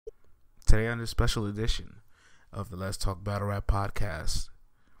Today on this special edition of the Let's Talk Battle Rap podcast,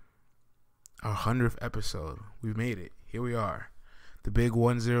 our 100th episode. We've made it. Here we are. The big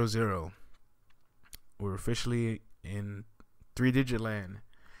 100. We're officially in 3-digit land.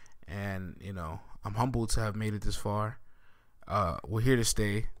 And, I'm humbled to have made it this far. We're here to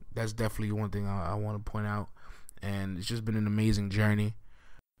stay. That's definitely one thing I want to point out. And it's just been an amazing journey.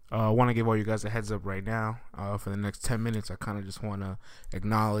 I want to give all you guys a heads up right now. For the next 10 minutes, I kind of just want to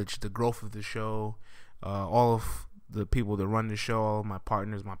acknowledge the growth of the show, all of the people that run the show, all my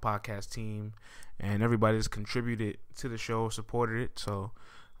partners, my podcast team, and everybody that's contributed to the show, supported it. So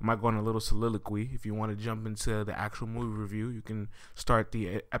I might go on a little soliloquy. If you want to jump into the actual movie review, you can start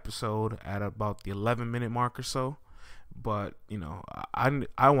the episode at about the 11-minute mark or so. But,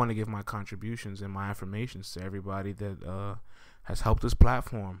 I want to give my contributions and my affirmations to everybody that has helped this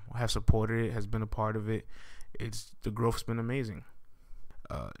platform, has supported it, has been a part of it. The growth's been amazing.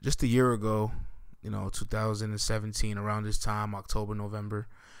 Just a year ago, 2017, around this time, October, November,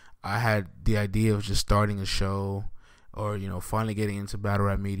 I had the idea of just starting a show or, finally getting into battle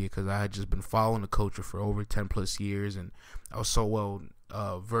rap media because I had just been following the culture for over 10 plus years, and I was so well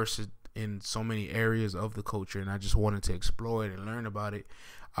versed in so many areas of the culture, and I just wanted to explore it and learn about it.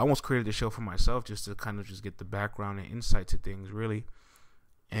 I almost created the show for myself just to kind of just get the background and insight to things, really.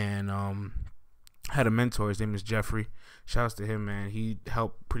 And I had a mentor. His name is Jeffrey. Shouts to him, man. He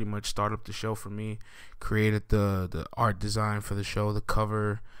helped pretty much start up the show for me, created the art design for the show, the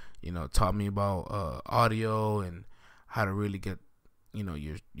cover, taught me about audio and how to really get,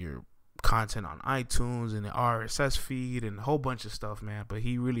 your content on iTunes and the RSS feed and a whole bunch of stuff, man. But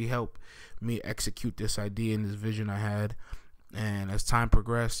he really helped me execute this idea and this vision I had. And as time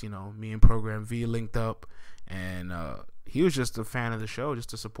progressed, me and Program V linked up, and he was just a fan of the show,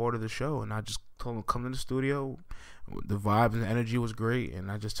 just a supporter of the show. And I just told him, come to the studio. The vibe and the energy was great, and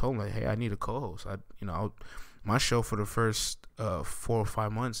I just told him, like, hey, I need a co-host. My show for the first 4 or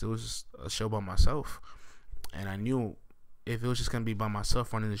 5 months, it was just a show by myself, and I knew if it was just gonna be by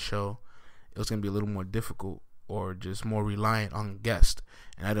myself running the show, it was gonna be a little more difficult or just more reliant on guests,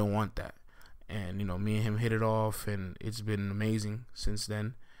 and I didn't want that. And, me and him hit it off, and it's been amazing since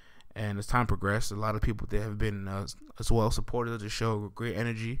then. And as time progressed, a lot of people that have been as well supportive of the show with great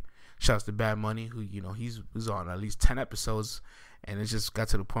energy. Shouts to Bad Money, who, he's on at least 10 episodes. And it just got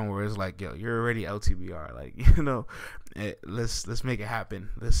to the point where it's like, yo, you're already LTBR. Like, let's make it happen.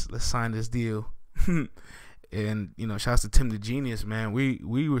 Let's sign this deal. And, shouts to Tim the Genius, man.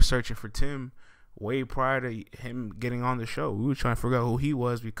 We were searching for Tim way prior to him getting on the show. We were trying to figure out who he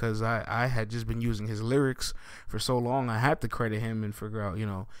was because I had just been using his lyrics for so long. I had to credit him and figure out,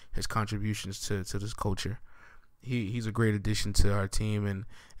 his contributions to this culture. He's a great addition to our team. And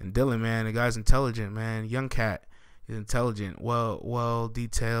Dylan, man, the guy's intelligent, man. Young cat. He's intelligent, well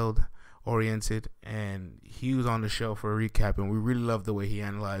detailed, oriented, and he was on the show for a recap, and we really loved the way he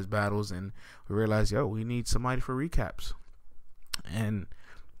analyzed battles, and we realized, we need somebody for recaps. And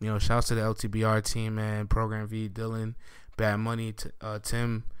shouts to the LTBR team, man. Program V, Dylan, Bad Money,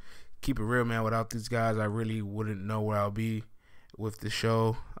 Tim. Keep it real, man. Without these guys, I really wouldn't know where I'll be with the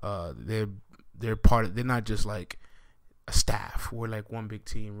show. They're part of. They're not just like a staff. We're like one big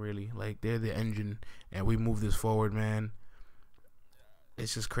team, really. Like, they're the engine, and we move this forward, man.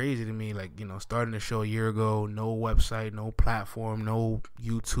 It's just crazy to me. Like, starting the show a year ago, no website, no platform, no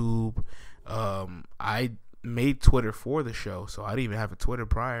YouTube. I made Twitter for the show, so I didn't even have a Twitter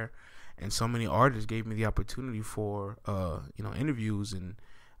prior, and so many artists gave me the opportunity for interviews, and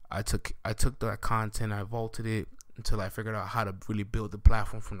I took that content, I vaulted it until I figured out how to really build the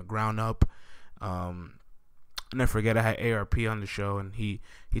platform from the ground up. I never forget, I had ARP on the show, and he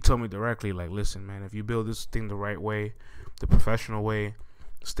told me directly, like, listen, man, if you build this thing the right way, the professional way,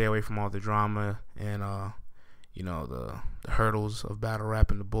 stay away from all the drama and the hurdles of battle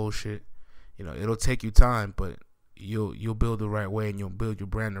rap and the bullshit. It'll take you time, but you'll build the right way, and you'll build your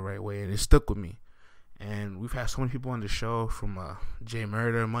brand the right way, and it stuck with me. And we've had so many people on the show, from Jay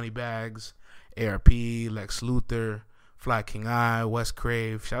Murder, Moneybags, ARP, Lex Luthor, Fly King I, West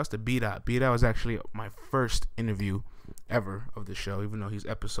Crave. Shouts to B-Dot. B-Dot was actually my first interview ever of the show, even though he's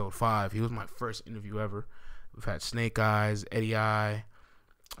episode 5. He was my first interview ever. We've had Snake Eyes, Eddie I,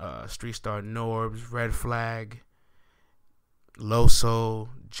 Street Star Norbs, Red Flag, Loso,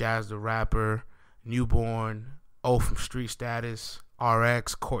 Jazz the Rapper, Newborn, O from Street Status,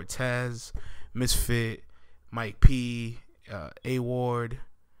 RX, Cortez, Misfit, Mike P, A Ward,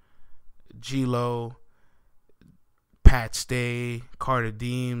 G-Lo, Pat Stay, Carter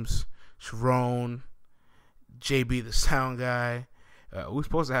Deems, Sharon, JB the Sound Guy. We're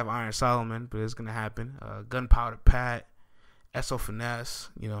supposed to have Iron Solomon, but it's going to happen. Gunpowder Pat, SO Finesse,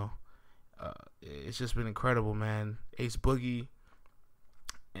 It's just been incredible, man. Ace Boogie,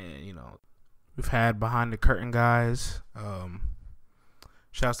 and we've had behind the curtain guys.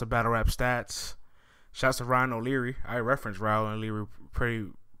 Shouts to Battle Rap Stats. Shouts to Ryan O'Leary. I reference Ryan O'Leary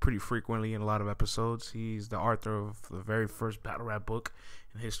pretty frequently in a lot of episodes. He's the author of the very first battle rap book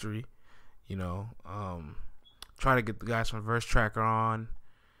in history. Try to get the guys from Verse Tracker on.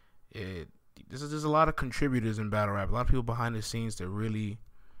 There's a lot of contributors in battle rap. A lot of people behind the scenes that really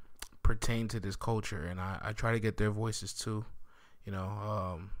pertain to this culture, and I try to get their voices too.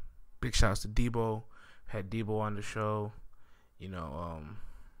 Big shouts to Debo. Had Debo on the show.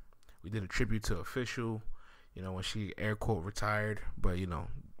 We did a tribute to Official, when she air quote retired, but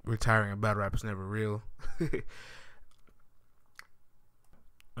retiring in battle rap is never real.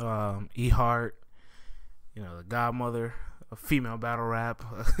 E Heart, the godmother of female battle rap,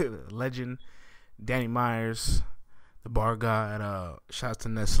 legend, Danny Myers, the bar god. Shouts to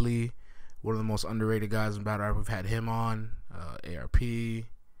Nestle, one of the most underrated guys in battle rap. We've had him on. ARP,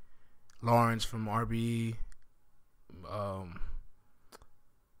 Lawrence from RBE.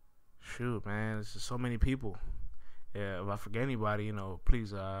 Shoot, man, it's just so many people. Yeah, if I forget anybody,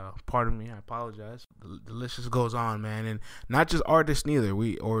 please pardon me. I apologize. The list just goes on, man, and not just artists neither.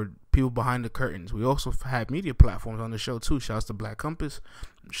 Or people behind the curtains. We also have media platforms on the show too. Shouts to Black Compass.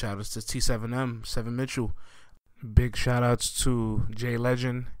 Shoutouts to T7M, Seven Mitchell. Big shoutouts to Jay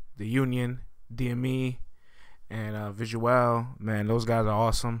Legend, The Union, DME, and Visual. Man, those guys are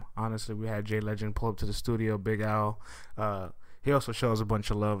awesome. Honestly, we had Jay Legend pull up to the studio. Big Al. He also shows a bunch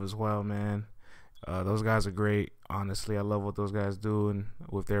of love as well, man. Those guys are great. Honestly, I love what those guys do and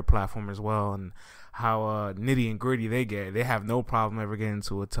with their platform as well, and how nitty and gritty they get. They have no problem ever getting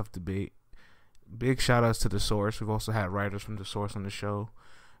into a tough debate. Big shout outs to The Source. We've also had writers from The Source on the show.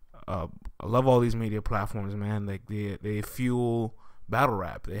 I love all these media platforms, man. Like they fuel battle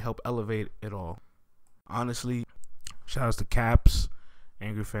rap. They help elevate it all. Honestly, shout outs to Caps,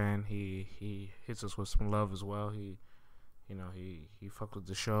 Angry Fan. He hits us with some love as well. He fucked with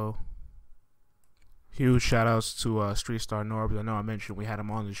the show. Huge shout outs to Street Star Norbs. I know I mentioned we had him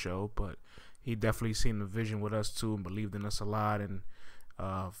on the show, but he definitely seen the vision with us too and believed in us a lot, and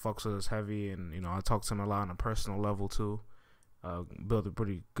fucks with us heavy. And I talked to him a lot on a personal level too. Built a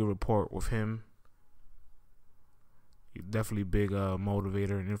pretty good rapport with him. He's definitely big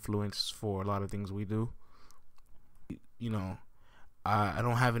motivator and influence for a lot of things we do. I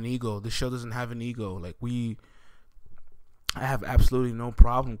don't have an ego. This show doesn't have an ego. I have absolutely no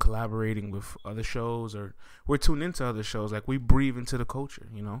problem collaborating with other shows, or we're tuned into other shows. Like, we breathe into the culture,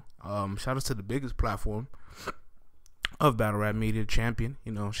 Shout out to the biggest platform of battle rap media, Champion.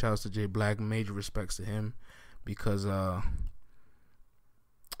 Shout out to Jay Black. Major respects to him, because when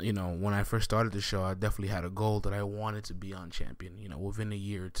I first started the show, I definitely had a goal that I wanted to be on Champion, within a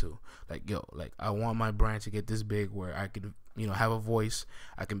year or two. I want my brand to get this big where I could, have a voice.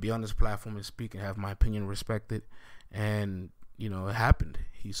 I can be on this platform and speak and have my opinion respected. And, it happened.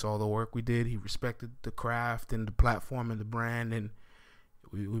 He saw the work we did. He respected the craft and the platform and the brand, and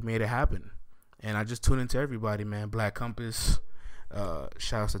we made it happen. And I just tune into everybody, man. Black Compass,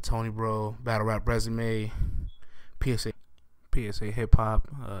 shouts to Tony Bro, Battle Rap Resume, PSA Hip Hop,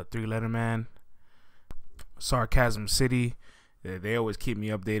 3-Letter Man, Sarcasm City. They always keep me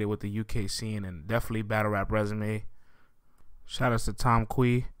updated with the UK scene, and definitely Battle Rap Resume. Shout outs to Tom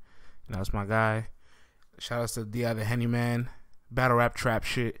Quee. That's my guy. Shout outs to D.I. the Henny Man. Battle Rap Trap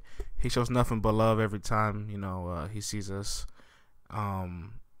Shit. He shows nothing but love every time, he sees us.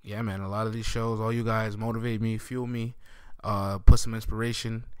 Yeah, man, a lot of these shows, all you guys motivate me, fuel me, put some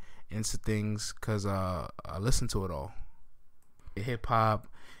inspiration into things, because I listen to it all. Hip hop,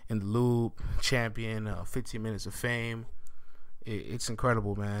 In the Loop, Champion, 15 Minutes of Fame. It's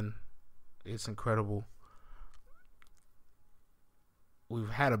incredible, man. It's incredible. We've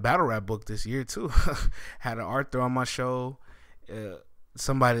had a battle rap book this year too. Had an Arthur on my show.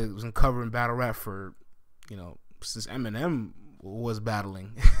 Somebody that was covering battle rap for, since Eminem was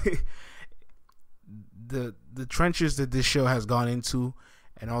battling. The trenches that this show has gone into,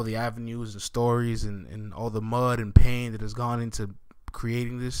 and all the avenues and stories and all the mud and pain that has gone into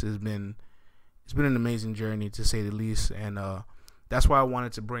creating this it's been an amazing journey, to say the least. And that's why I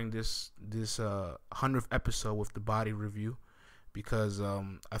wanted to bring this 100th episode with the Bodied review, because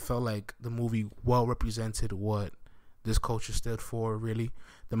I felt like the movie well represented what this culture stood for, really,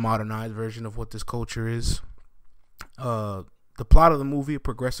 the modernized version of what this culture is. The plot of the movie: a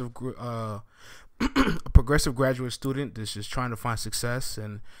progressive graduate student that's just trying to find success,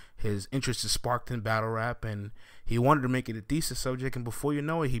 and his interest is sparked in battle rap, and he wanted to make it a thesis subject, and before you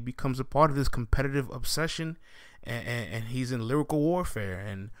know it, he becomes a part of this competitive obsession, and he's in lyrical warfare.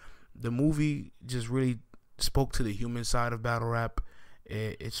 And the movie just really spoke to the human side of battle rap.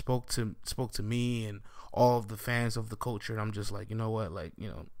 It spoke to me and all of the fans of the culture. And I'm just like, you know what, like, you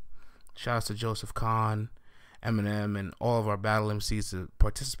know, shouts to Joseph Kahn, Eminem, and all of our battle MCs that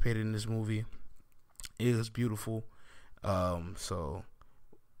participated in this movie. It was beautiful. So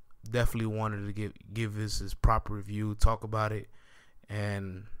definitely wanted to give this proper review, talk about it,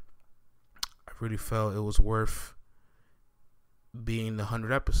 and I really felt it was worth being the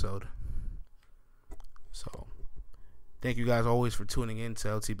 100th episode. So thank you guys always for tuning in to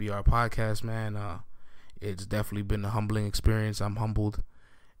LTBR podcast, man. It's definitely been a humbling experience. I'm humbled,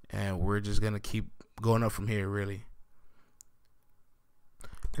 and we're just gonna keep going up from here, really.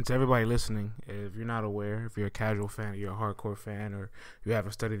 And to everybody listening, if you're not aware, if you're a casual fan, or you're a hardcore fan, or you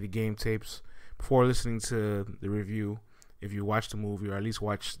haven't studied the game tapes, before listening to the review, if you watch the movie or at least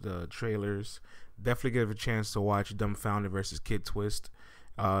watch the trailers, definitely give a chance to watch Dumbfounded versus Kid Twist.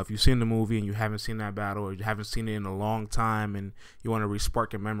 If you've seen the movie and you haven't seen that battle, or you haven't seen it in a long time and you want to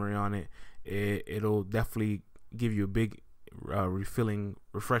re-spark your memory on it, it'll definitely give you a big refreshing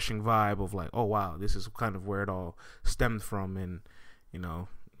vibe of like, oh wow, this is kind of where it all stemmed from, and you know,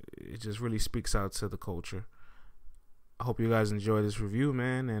 it just really speaks out to the culture. I hope you guys enjoy this review,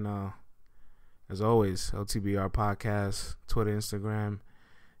 man, and as always, LTBR podcast, Twitter, Instagram,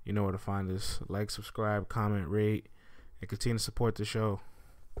 you know where to find us. Like, subscribe, comment, rate, and continue to support the show.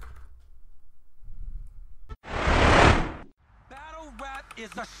 Battle rap is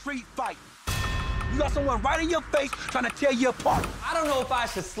a street fight. You got someone right in your face trying to tear you apart. I don't know if I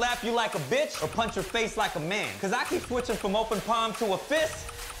should slap you like a bitch or punch your face like a man. Cause I keep switching from open palm to a fist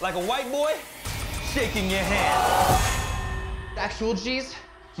like a white boy shaking your hand. Actual G's,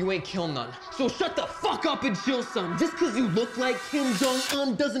 you ain't kill none. So shut the fuck up and chill, son. Just cause you look like Kim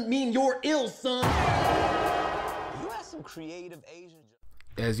Jong-un doesn't mean you're ill, son. You have some creative Asian.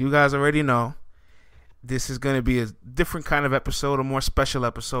 As you guys already know, this is going to be a different kind of episode, a more special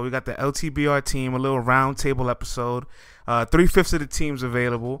episode. We got the LTBR team, a little round table episode. 3/5 of the team's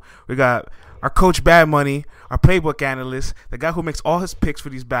available. We got our coach Bad Money, our playbook analyst, the guy who makes all his picks for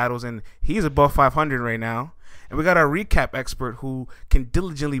these battles, and he's above 500 right now. And we got our recap expert who can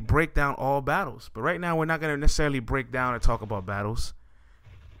diligently break down all battles. But right now, we're not going to necessarily break down or talk about battles.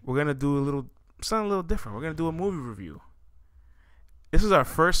 We're going to do something a little different. We're going to do a movie review. This is our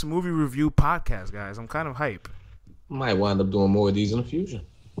first movie review podcast, guys. I'm kind of hype. Might wind up doing more of these in the future.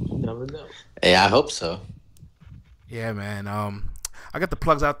 You never know. Hey, I hope so. Yeah, man. I got the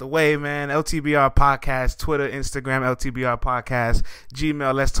plugs out the way, man. LTBR podcast, Twitter, Instagram, LTBR podcast,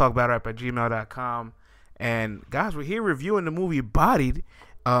 Gmail, let's talk about rap at gmail.com. And guys, we're here reviewing the movie Bodied.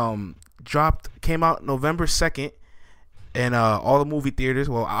 Came out November 2nd. And all the movie theaters,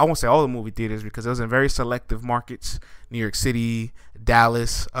 well, I won't say all the movie theaters because it was in very selective markets. New York City,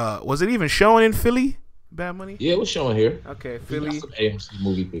 Dallas. Was it even showing in Philly? Bad Money? Yeah, it was showing here. Okay, Philly. Some AMC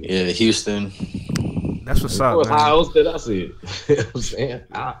movie theaters. Yeah, Houston. That's what's up, man. How else did I see it? You know what I'm saying?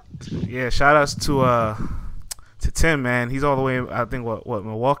 Yeah, shout outs to Tim, man. He's all the way, I think, what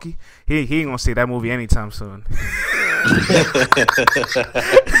Milwaukee? He ain't gonna see that movie anytime soon.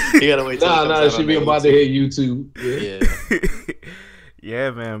 You gotta wait till it should be about to hit YouTube. Yeah.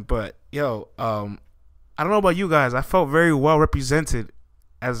 Yeah, man. But yo, I don't know about you guys. I felt very well represented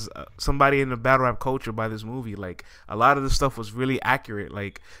as somebody in the battle rap culture by this movie. Like, a lot of the stuff was really accurate.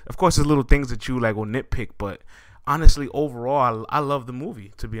 Like, of course, there's little things that you like will nitpick, but honestly, overall, I love the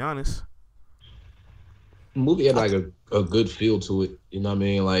movie. To be honest, The movie had like a good feel to it. You know what I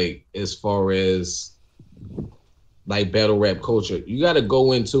mean? Like, as far as like battle rap culture, you got to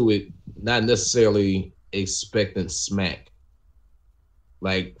go into it not necessarily expecting smack,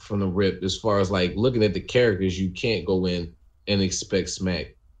 like from the rip. As far as like looking at the characters, you can't go in and expect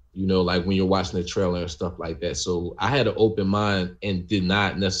smack, you know, like when you're watching the trailer and stuff like that. So I had an open mind and did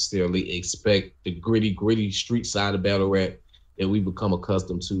not necessarily expect the gritty street side of battle rap that we become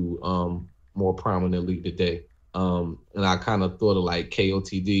accustomed to more prominently today. And I kind of thought of like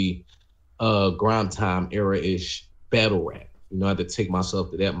KOTD, grind time era-ish battle rap. You know, I had to take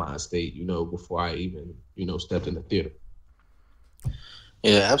myself to that mind state, you know, before I even, you know, stepped in the theater.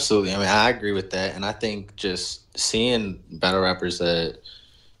 Yeah, absolutely. I mean, I agree with that. And I think just seeing battle rappers that,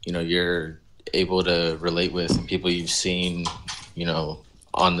 you know, you're able to relate with and people you've seen, you know,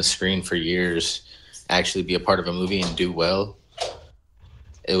 on the screen for years actually be a part of a movie and do well.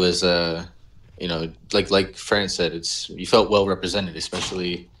 It was, you know, like Fran said, you felt well represented,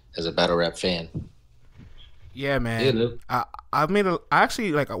 especially as a battle rap fan. Yeah, man. I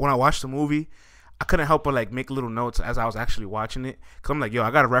actually, like, when I watched the movie, I couldn't help but like make little notes as I was actually watching it. Cause I'm like, yo, I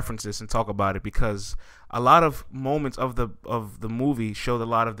gotta reference this and talk about it because a lot of moments of the movie showed a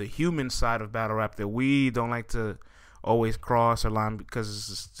lot of the human side of battle rap that we don't like to always cross our line because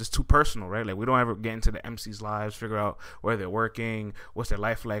it's just too personal, right? Like we don't ever get into the MC's lives, figure out where they're working, what's their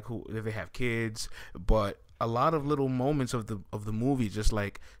life like, who if they have kids. But a lot of little moments of the movie just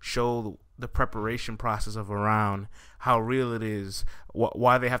like show the preparation process of around how real it is,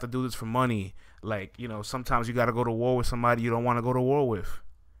 why they have to do this for money. Like, you know, sometimes you got to go to war with somebody you don't want to go to war with.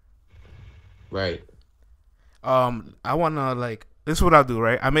 Right. I want to, like, this is what I'll do,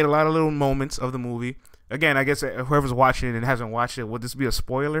 right? I made a lot of little moments of the movie. Again, I guess whoever's watching it and hasn't watched it, would this be a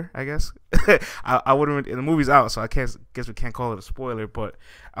spoiler, I guess? I wouldn't, the movie's out, so I guess we can't call it a spoiler, but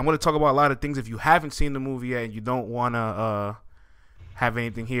I'm going to talk about a lot of things. If you haven't seen the movie yet and you don't want to have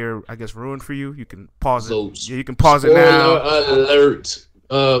anything here, I guess, ruined for you, you can pause it. Yeah, you can pause it now. Alert.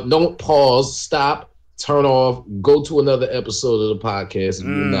 Don't pause, stop, turn off, go to another episode of the podcast if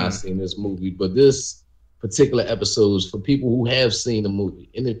you've not seen this movie. But this particular episode is for people who have seen the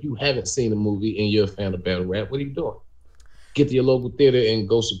movie. And if you haven't seen the movie and you're a fan of battle rap, what are you doing? Get to your local theater and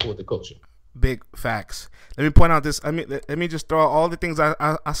go support the culture. Big facts. Let me point out this. I mean, let me just throw out all the things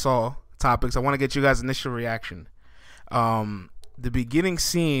I saw, topics. I want to get you guys' initial reaction. The beginning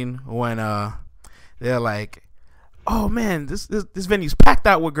scene when they're like, oh man, this venue's packed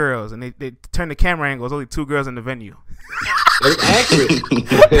out with girls, and they turn the camera angle. There's only 2 girls in the venue. It was accurate.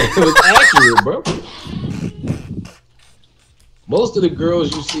 It was accurate, bro. Most of the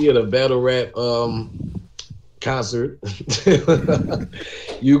girls you see at a battle rap concert,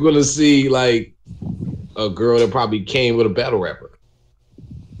 you're gonna see like a girl that probably came with a battle rapper.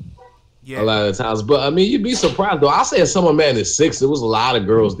 Yeah. A lot of times, but I mean, you'd be surprised though. I say at Summer Madness 6, there was a lot of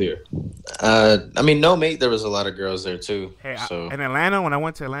girls there. I mean, no mate, there was a lot of girls there too. Hey, so. In Atlanta, when I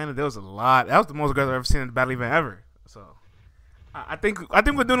went to Atlanta, there was a lot. That was the most girls I've ever seen in a battle event ever. So, I think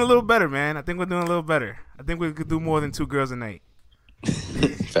we're doing a little better, man. I think we're doing a little better. I think we could do more than 2 girls a night.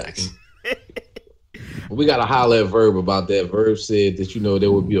 Facts. We got to holler at Verb about that. Verb said that, you know,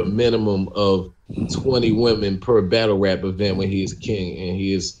 there would be a minimum of 20 women per battle rap event when he is king, and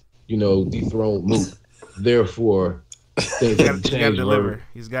he is, you know, dethroned Moot. Therefore, things have to change.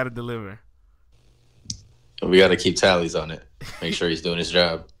 He's got to deliver. We got to keep tallies on it. Make sure he's doing his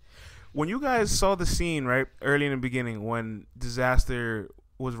job. When you guys saw the scene, right, early in the beginning, when Disaster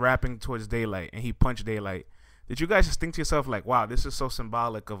was rapping towards Daylight and he punched Daylight, did you guys just think to yourself, like, wow, this is so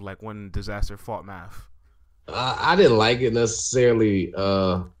symbolic of, like, when Disaster fought Math? I didn't like it necessarily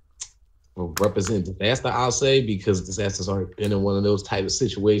represent Disaster, I'll say, because Disaster's already been in one of those type of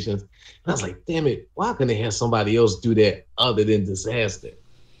situations. And I was like, damn it, why couldn't they have somebody else do that other than Disaster?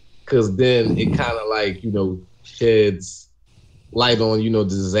 Because then it kind of like, you know, sheds light on, you know, the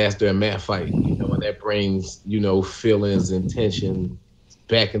Disaster and Matt fight, you know, and that brings, you know, feelings and tension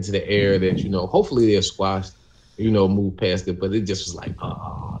back into the air that, you know, hopefully they're squashed, you know, move past it. But it just was like,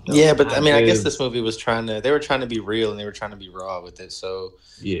 oh. No, yeah, but I mean, I guess this movie was they were trying to be real and they were trying to be raw with it. So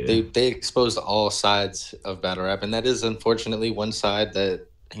yeah, they exposed all sides of battle rap. And that is unfortunately one side that,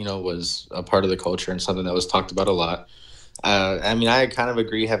 you know, was a part of the culture and something that was talked about a lot. I mean, I kind of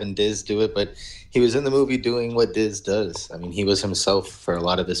agree having Diz do it, but he was in the movie doing what Diz does. I mean, he was himself for a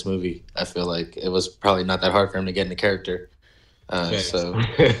lot of this movie. I feel like it was probably not that hard for him to get into character. So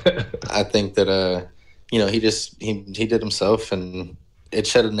I think that, you know, he did himself, and it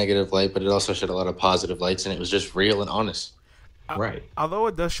shed a negative light, but it also shed a lot of positive lights, and it was just real and honest. Right. Although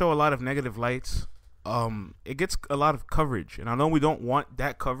it does show a lot of negative lights, it gets a lot of coverage, and I know we don't want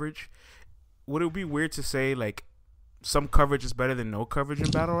that coverage. Would it be weird to say, like, some coverage is better than no coverage in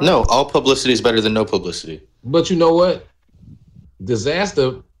battle rap? No, all publicity is better than no publicity. But you know what?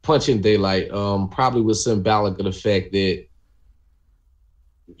 Disaster punching Daylight probably was symbolic of the fact that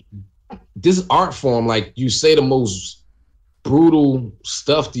this art form, like, you say the most brutal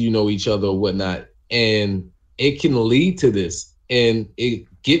stuff to, you know, each other or whatnot, and it can lead to this. And it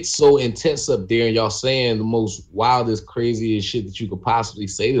gets so intense up there, and y'all saying the most wildest, craziest shit that you could possibly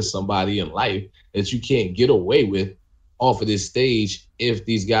say to somebody in life that you can't get away with off of this stage if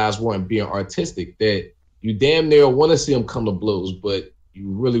these guys weren't being artistic, that you damn near want to see them come to blows, but you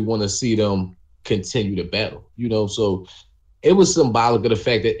really want to see them continue to battle, you know? So it was symbolic of the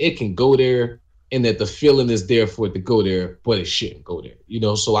fact that it can go there and that the feeling is there for it to go there, but it shouldn't go there, you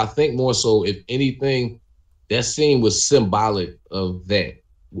know? So I think more so, if anything, that scene was symbolic of that.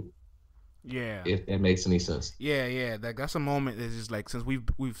 Yeah. If that makes any sense. Yeah. That's a moment that's just like, since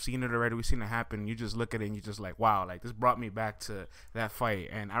we've seen it already, we've seen it happen, you just look at it and you're just like, wow, like, this brought me back to that fight.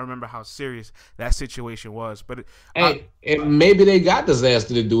 And I remember how serious that situation was. But and maybe they got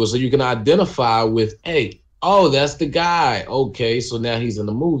Disaster to do it so you can identify with, hey, oh, that's the guy. Okay, so now he's in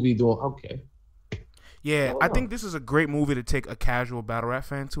the movie doing okay. Yeah, I think this is a great movie to take a casual battle rap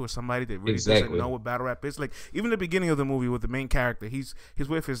fan to, or somebody that really doesn't know what battle rap is. Like, even the beginning of the movie with the main character, he's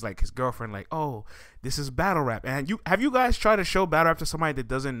with his girlfriend, like, oh, this is battle rap. And have you guys tried to show battle rap to somebody that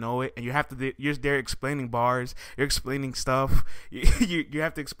doesn't know it, and you're there explaining bars, you're explaining stuff, you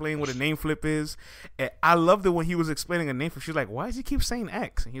have to explain what a name flip is. And I loved it when he was explaining a name flip. She's like, why does he keep saying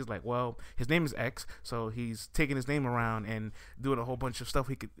X? And he's like, well, his name is X, so he's taking his name around and doing a whole bunch of stuff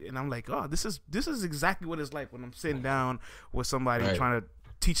he could. And I'm like, oh, this is exactly what it's like when I'm sitting down with somebody trying to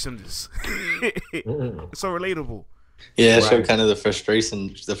teach them this. It's so relatable. Yeah, it showed kind of the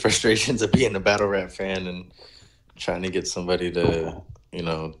frustrations of being a battle rap fan and trying to get somebody to,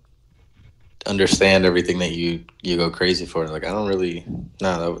 understand everything that you go crazy for. Like, I don't really,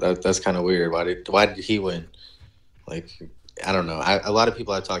 that's kind of weird. Why did he win? Like, I don't know. A lot of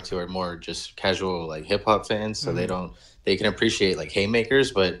people I talk to are more just casual, like, hip hop fans, so they can appreciate, like,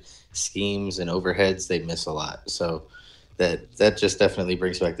 haymakers, but schemes and overheads they miss a lot. So that just definitely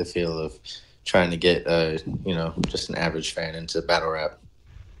brings back the feel of trying to get just an average fan into battle rap.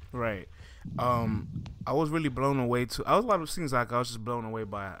 Right. I was really blown away too. I was a lot of scenes like I was just blown away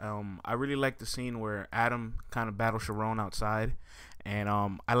by. I really liked the scene where Adam kind of battled Sharon outside, and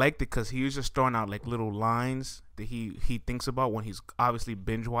I liked it because he was just throwing out like little lines that he thinks about when he's obviously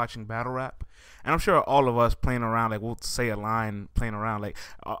binge watching battle rap. And I'm sure all of us playing around, like, we'll say a line playing around, like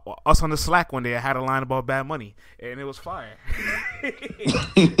us on the Slack one day. I had a line about Bad Money, and it was fire.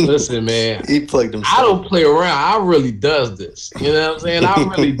 Listen, man, he plugged himself. I don't play around. I really does this. You know what I'm saying?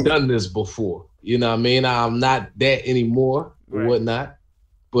 I've really done this before. You know what I mean? I'm not that anymore or whatnot,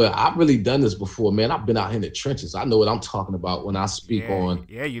 but I've really done this before, man. I've been out here in the trenches. I know what I'm talking about when I speak on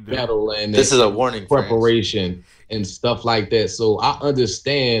you do. battle and this is a warning, preparation and stuff like that. So I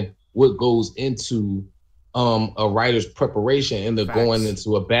understand what goes into a writer's preparation and going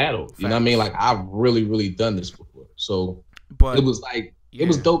into a battle. You know what I mean? Like, I've really, really done this before. So but it was like, it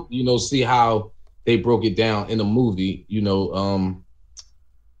was dope, see how they broke it down in the movie,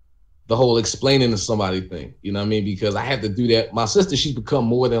 the whole explaining to somebody thing, you know what I mean? Because I have to do that. My sister, she's become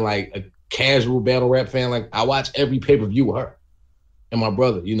more than like a casual battle rap fan. Like, I watch every pay-per-view with her and my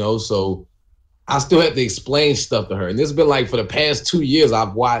brother, so I still have to explain stuff to her. And it's been like for the past 2 years,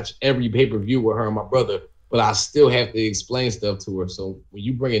 I've watched every pay-per-view with her and my brother, but I still have to explain stuff to her. So when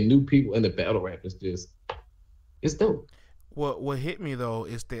you bring in new people into battle rap, it's dope. What hit me though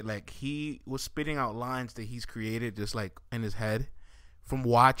is that, like, he was spitting out lines that he's created just like in his head from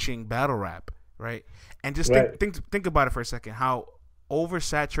watching battle rap, right? And just think about it for a second, how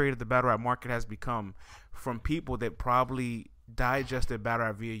oversaturated the battle rap market has become from people that probably digested battle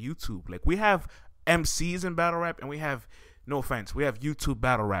rap via YouTube. Like, we have MCs in battle rap, and we have, no offense, we have YouTube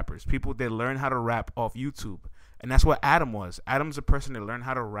battle rappers, people that learn how to rap off YouTube. And that's what Adam was. Adam's a person that learned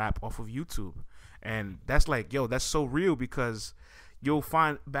how to rap off of YouTube. And that's like, that's so real, because you'll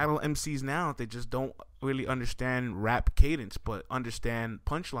find battle MCs now that just don't really understand rap cadence, but understand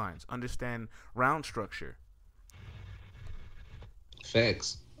punchlines, understand round structure.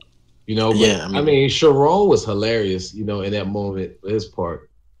 Facts. I mean, Sharon was hilarious, in that moment, his part.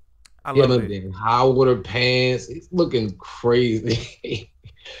 I love it. In high water pants, he's looking crazy.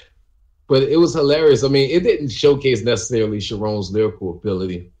 But it was hilarious. I mean, it didn't showcase necessarily Sharon's lyrical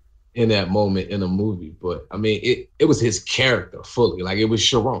ability in that moment in the movie, but I mean, it was his character fully. Like, it was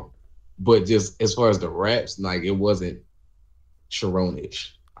Sharon, but just as far as the raps, like, it wasn't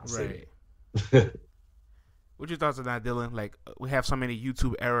Sharon-ish. Right. What's your thoughts on that, Dylan? Like, we have so many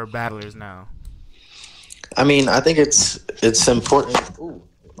YouTube era battlers now. I mean, I think it's important. Ooh,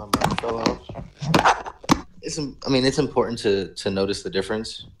 my mic fell off. It's important to notice the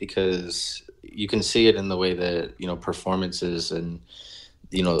difference, because you can see it in the way that performances and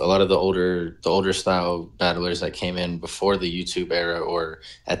a lot of the older style battlers that came in before the YouTube era or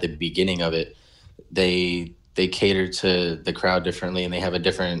at the beginning of it, they cater to the crowd differently, and they have a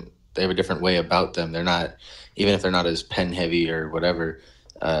different way about them. They're not, even if they're not as pen heavy or whatever,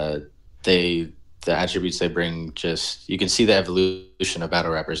 the attributes they bring, just, you can see the evolution of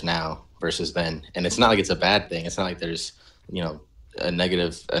battle rappers now versus then. And it's not like it's a bad thing. It's not like there's, a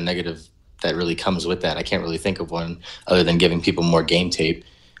negative that really comes with that. I can't really think of one other than giving people more game tape.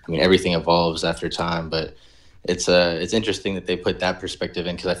 I mean, everything evolves after time, but it's interesting that they put that perspective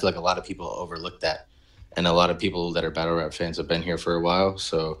in, because I feel like a lot of people overlook that, and a lot of people that are battle rap fans have been here for a while,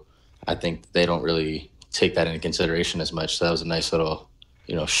 so I think they don't really take that into consideration as much. So that was a nice little,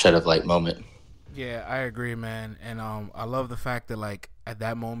 shed of light moment. Yeah, I agree, man. And I love the fact that, like, at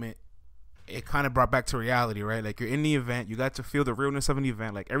that moment, it kind of brought back to reality, right? Like, you're in the event, you got to feel the realness of an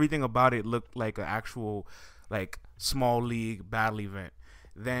event. Like, everything about it looked like an actual, like, small league battle event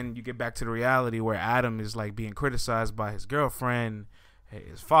then you get back to the reality where Adam is like being criticized by his girlfriend,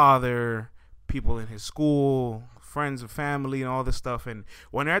 his father, people in his school, friends and family, and all this stuff. And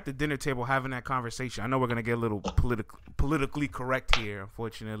when they're at the dinner table having that conversation, I know we're gonna get a little politically correct here,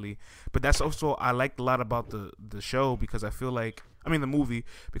 unfortunately, but that's also I liked a lot about the show, because I feel like, I mean the movie,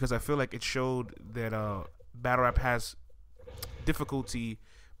 because I feel like it showed that battle rap has difficulty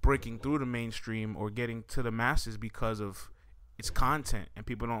breaking through the mainstream or getting to the masses because of its content, and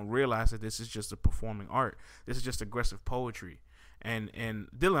people don't realize that this is just a performing art. This is just aggressive poetry. And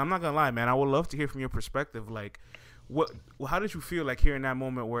Dylan, I'm not gonna lie, man, I would love to hear from your perspective. Like, how did you feel like hearing that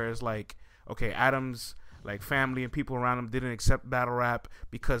moment where it's like, okay, Adam's like family and people around him didn't accept battle rap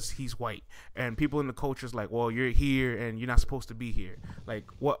because he's white, and people in the culture's like, well, you're here and you're not supposed to be here. Like,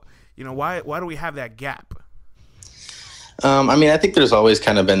 what, you know, why do we have that gap? I mean, I think there's always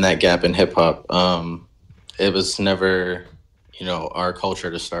kind of been that gap in hip hop. It was never, you know, our culture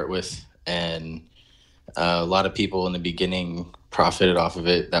to start with. And a lot of people in the beginning profited off of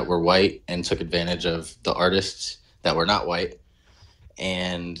it that were white and took advantage of the artists that were not white.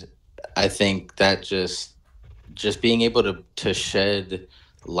 And I think that just being able to shed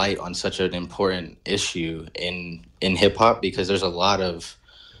light on such an important issue in hip hop, because there's a lot of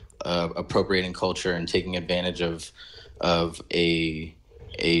appropriating culture and taking advantage of a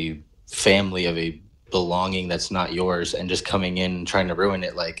family, of a belonging that's not yours, and just coming in and trying to ruin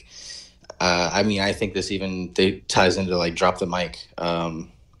it. Like, I mean, I think this even ties into like Drop the Mic.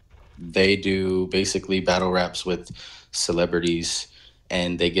 They do basically battle raps with celebrities,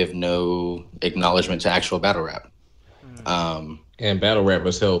 and they give no acknowledgement to actual battle rap. And battle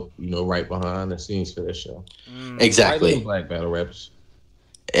rappers help, you know, right behind the scenes for this show. Exactly. Black battle rappers.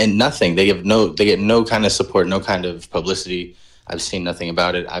 And nothing. They get no kind of support, no kind of publicity. I've seen nothing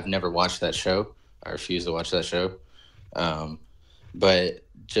about it. I've never watched that show. I refuse to watch that show. But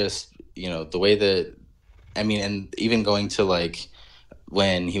just, you know, the way that, I mean, and even going to like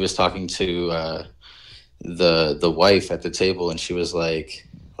when he was talking to the wife at the table, and she was like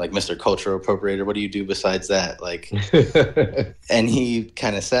Mr. Cultural Appropriator, what do you do besides that? Like, and he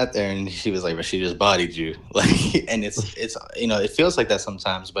kind of sat there, and she was like, but she just bodied you. Like, and it's, you know, it feels like that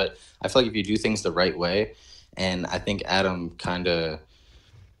sometimes, but I feel like if you do things the right way, and I think Adam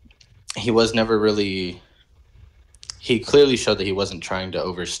he was never really, he clearly showed that he wasn't trying to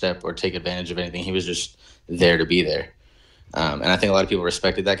overstep or take advantage of anything. He was just there to be there. And I think a lot of people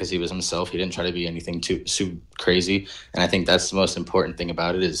respected that because he was himself. He didn't try to be anything too crazy. And I think that's the most important thing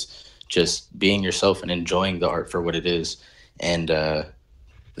about it, is just being yourself and enjoying the art for what it is. And,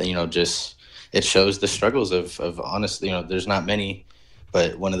 you know, just it shows the struggles of honestly, you know, there's not many,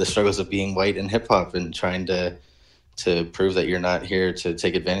 but one of the struggles of being white in hip hop and trying to prove that you're not here to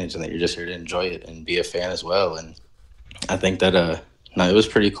take advantage and that you're just here to enjoy it and be a fan as well. And I think that, no, it was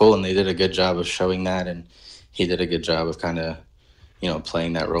pretty cool, and they did a good job of showing that. And he did a good job of kind of, you know,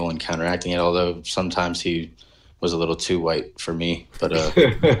 playing that role and counteracting it, although sometimes he was a little too white for me. But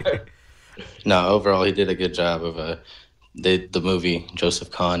no, overall, he did a good job of the movie.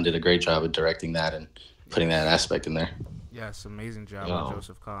 Joseph Kahn did a great job of directing that and putting that aspect in there. Yes, amazing job by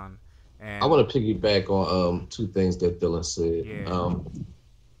Joseph Kahn. And I want to piggyback on two things that Dylan said. Yeah.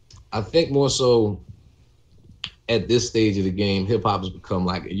 I think more so at this stage of the game, hip hop has become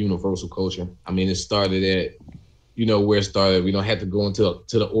like a universal culture. I mean, it started at, you know, where it started. We don't have to go into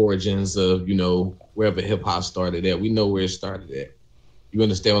the origins of, you know, wherever hip hop started at. We know where it started at. You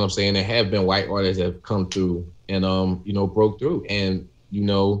understand what I'm saying? There have been white artists that have come through and, you know, broke through and, you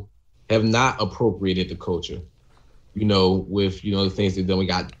know, have not appropriated the culture. You know, with, you know, the things that then we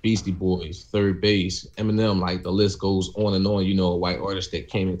got Beastie Boys, Third Base, Eminem, like the list goes on and on, you know, white artists that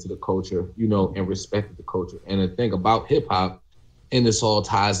came into the culture, you know, and respected the culture. And the thing about hip hop, and this all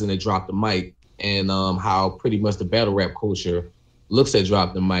ties in to Drop the Mic, and how pretty much the battle rap culture looks at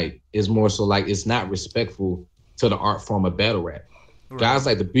Drop the Mic is more so like it's not respectful to the art form of battle rap. Right. Guys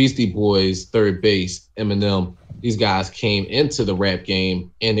like the Beastie Boys, Third Base, Eminem, these guys came into the rap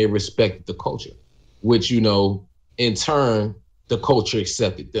game and they respected the culture, which, you know, in turn, the culture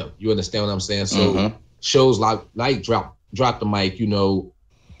accepted them. You understand what I'm saying? So shows like Drop the Mic, you know,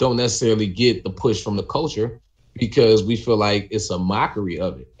 don't necessarily get the push from the culture because we feel like it's a mockery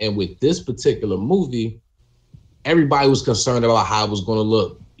of it. And with this particular movie, everybody was concerned about how it was going to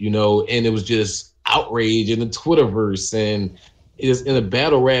look, you know, and it was just outrage in the Twitterverse and is in the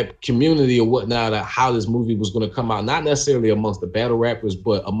battle rap community or whatnot, how this movie was going to come out, not necessarily amongst the battle rappers,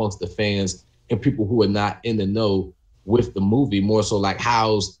 but amongst the fans and people who are not in the know with the movie, more so like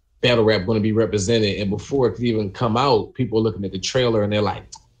how's battle rap going to be represented. And before it could even come out, people are looking at the trailer and they're like,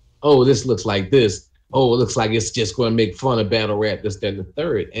 oh, this looks like this. oh, it looks like it's just going to make fun of battle rap, this, that, and the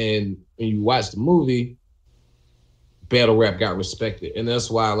third. And when you watch the movie, battle rap got respected. And that's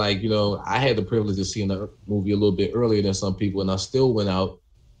why, like, you know, I had the privilege of seeing the movie a little bit earlier than some people, and I still went out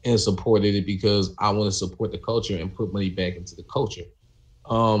and supported it because I want to support the culture and put money back into the culture.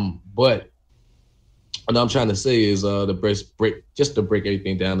 But what I'm trying to say is just to break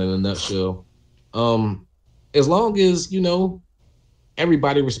everything down in a nutshell. As long as, you know,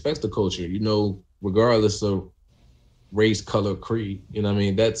 everybody respects the culture, you know, regardless of race, color, creed, you know what I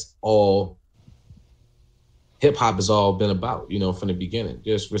mean? That's all hip hop has all been about, you know, from the beginning,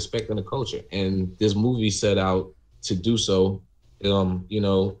 just respecting the culture. And this movie set out to do so, you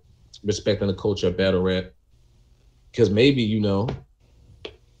know, respecting the culture of battle rap. Because maybe, you know,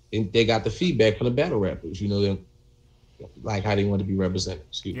 they got the feedback from the battle rappers, you know, like how they want to be represented.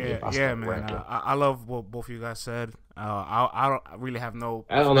 Excuse me. Yeah, man. I love what both of you guys said. I don't really have no.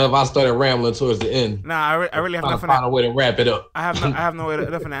 I don't know if I started rambling towards the end. Nah, I really have nothing. Find a way to wrap it up. I have no way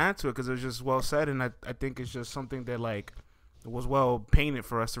nothing to add to it because it was just well said, and I think it's just something that like was well painted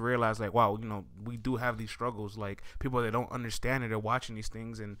for us to realize, like, wow, you know, we do have these struggles. Like people that don't understand it, they're watching these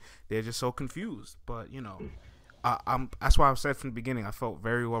things and they're just so confused. But you know, that's why I said from the beginning, I felt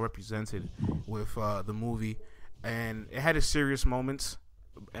very well represented with the movie, and it had its serious moments.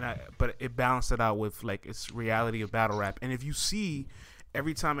 But it balanced it out with like its reality of battle rap. And if you see,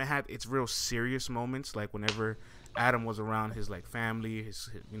 every time it had its real serious moments, like whenever Adam was around his like family, his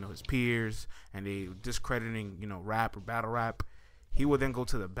you know, his peers, and they discrediting, you know, rap or battle rap, he would then go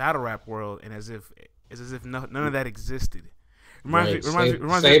to the battle rap world and as if none of that existed. Same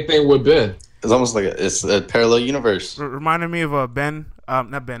thing with Ben. It's almost like it's a parallel universe. Reminded me of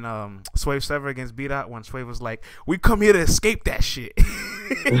Swave Sever against B-Dot when Swave was like, "We come here to escape that shit."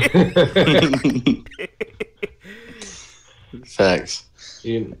 Facts.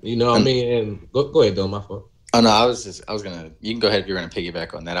 You know what I mean? And go ahead, though. My fault. Oh no, I was gonna. You can go ahead if you're gonna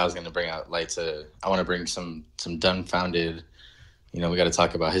piggyback on that. I was gonna bring out I want to bring some dumbfounded. You know, we got to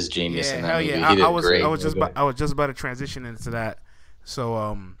talk about his genius in that movie. Yeah. He did great. I was just about to transition into that.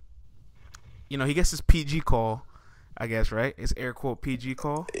 So, you know, he gets this PG call, I guess, right? It's air quote PG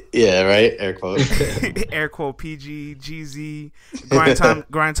call. Yeah, right. Air quote. Air quote PG, GZ,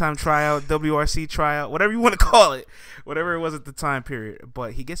 grind time tryout, WRC tryout, whatever you want to call it, whatever it was at the time period.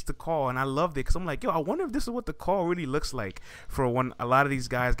 But he gets the call, and I loved it because I'm like, yo, I wonder if this is what the call really looks like for when a lot of these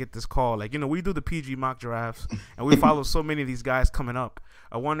guys get this call. Like, you know, we do the PG mock drafts, and we follow so many of these guys coming up.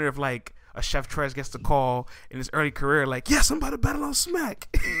 I wonder if like a Chef Trez gets the call in his early career, like, yes, I'm about to battle on Smack,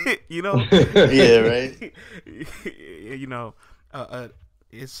 you know? Yeah, right. You know,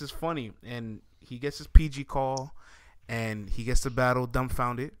 it's just funny, and he gets his PG call, and he gets to battle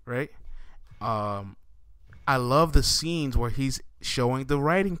Dumbfounded, right? I love the scenes where he's showing the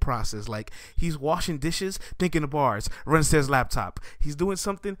writing process. Like, he's washing dishes, thinking of bars, runs to his laptop. He's doing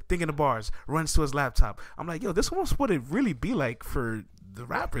something, thinking of bars, runs to his laptop. I'm like, yo, this is almost what it really be like for the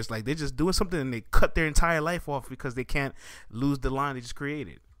rappers. Like, they're just doing something and they cut their entire life off because they can't lose the line they just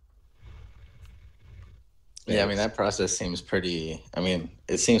created. Yeah, I mean, that process seems pretty,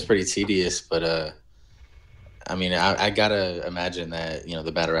 it seems pretty tedious, but I gotta imagine that, you know,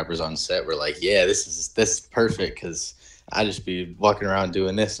 the battle rappers on set were like, yeah, this is perfect because I just be walking around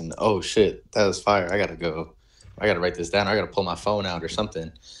doing this and, oh shit, that was fire. I gotta write this down. I gotta pull my phone out or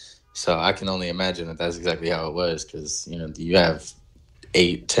something. So I can only imagine that that's exactly how it was because, you know, you have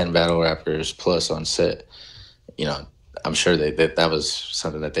 8-10 battle rappers plus on set. You know, I'm sure that was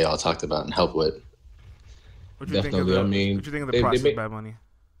something that they all talked about and helped with. What do you think of the process, Bad Bunny?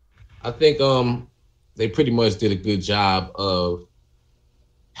 I think they pretty much did a good job of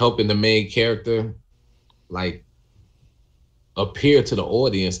helping the main character like appear to the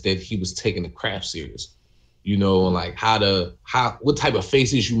audience that he was taking the craft serious. You know, like what type of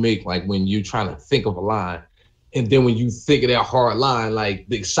faces you make, like when you're trying to think of a line. And then when you think of that hard line, like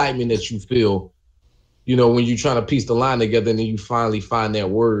the excitement that you feel, you know, when you're trying to piece the line together and then you finally find that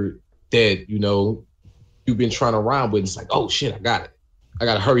word that, you know, you've been trying to rhyme with. It's like, oh shit, I got it. I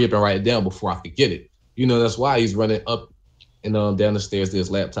got to hurry up and write it down before I forget it. You know, that's why he's running up and down the stairs to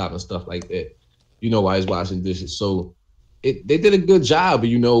his laptop and stuff like that. You know, while he's washing dishes. So they did a good job of,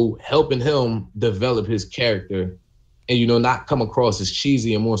 you know, helping him develop his character and, you know, not come across as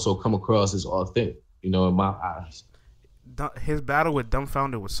cheesy and more so come across as authentic. You know, in my eyes. His battle with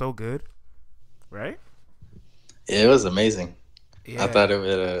Dumbfounded was so good, right? Yeah, it was amazing. Yeah. I thought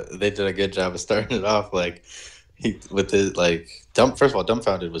they did a good job of starting it off. Like, first of all,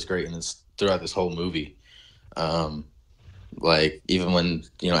 Dumbfounded was great throughout this whole movie. Like, even when,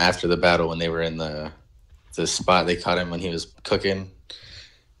 you know, after the battle, when they were in the spot, they caught him when he was cooking,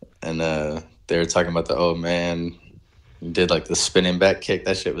 and they were talking about the old man did like the spinning back kick.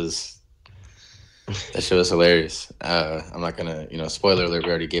 That shit was hilarious. I'm not gonna, spoiler alert, we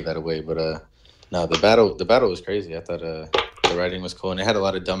already gave that away, but no, the battle was crazy. I thought the writing was cool, and it had a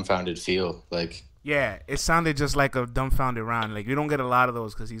lot of dumbfounded feel. Like, yeah, it sounded just like a dumbfounded round. Like, you don't get a lot of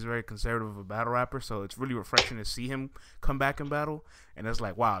those because he's very conservative of a battle rapper, so it's really refreshing to see him come back in battle. And it's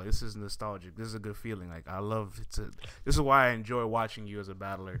like, wow, this is nostalgic. This is a good feeling. Like, I love it. This is why I enjoy watching you as a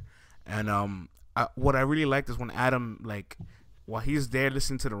battler. And what I really liked is when Adam, like, while he's there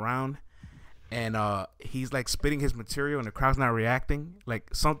listening to the round, and he's like spitting his material and the crowd's not reacting, like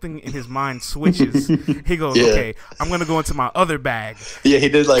something in his mind switches. He goes, okay, I'm gonna go into my other bag. Yeah, he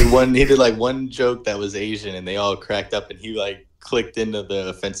did like one joke that was Asian and they all cracked up, and he like clicked into the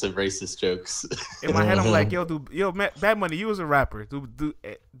offensive racist jokes. In my head, I'm like, yo, Bad Money, you was a rapper. Do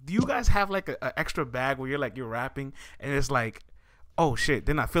you guys have like an extra bag where you're rapping and it's like, oh shit,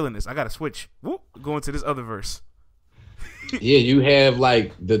 they're not feeling this, I gotta switch. Whoop, go into this other verse. Yeah, you have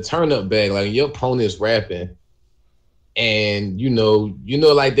like the turn up bag, like your opponent's rapping, and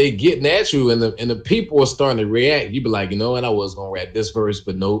like they getting at you, and the people are starting to react. You be like, you know what, I was gonna rap this verse,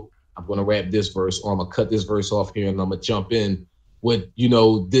 but nope, I'm gonna rap this verse, or I'm gonna cut this verse off here, and I'm gonna jump in with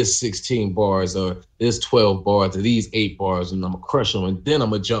this 16 bars or this 12 bars or these 8 bars, and I'm gonna crush them, and then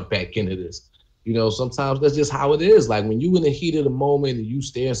I'm gonna jump back into this. Sometimes that's just how it is. Like when you in the heat of the moment and you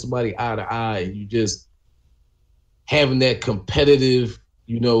staring somebody eye to eye, and you just having that competitive,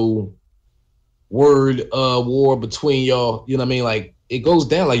 word war between y'all, like it goes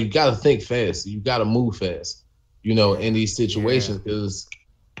down. Like you got to think fast, you got to move fast, in these situations, because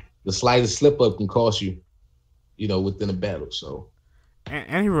the slightest slip up can cost you, within a battle. So,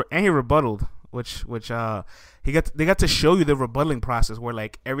 and he rebutted, which they got to show you the rebuttaling process where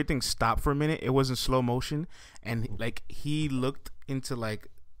like everything stopped for a minute. It wasn't slow motion, and like he looked into like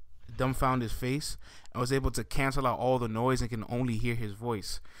dumbfounded face and was able to cancel out all the noise and can only hear his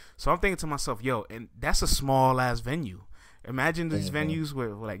voice. So I'm thinking to myself, yo, and that's a small ass venue. Imagine these venues where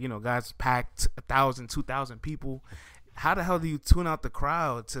like, guys packed 1,000, 2,000 people. How the hell do you tune out the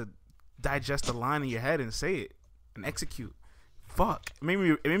crowd to digest the line in your head and say it and execute? Fuck. It made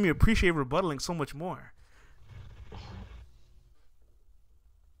me appreciate rebuttaling so much more.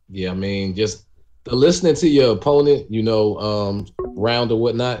 Yeah, I mean, just listening to your opponent, round or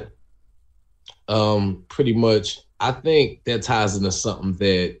whatnot, pretty much, I think that ties into something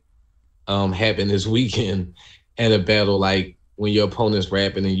that happened this weekend at a battle. Like when your opponent's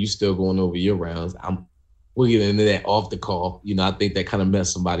rapping and you still going over your rounds. We'll get into that off the call. I think that kind of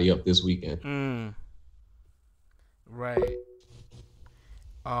messed somebody up this weekend. Right.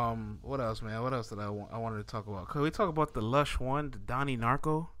 What else, man? What else did I wanted to talk about? Could we talk about the Lush one, the Donnie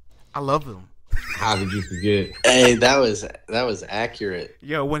Narco? I love him. How did you forget? Hey, that was accurate.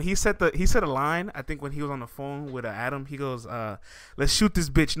 Yo, when he said a line, I think when he was on the phone with Adam, he goes, "Let's shoot this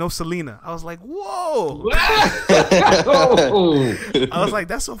bitch, no Selena." I was like, whoa. I was like,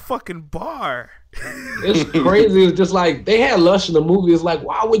 that's a fucking bar. It's crazy. It's just like they had Lush in the movie. It's like,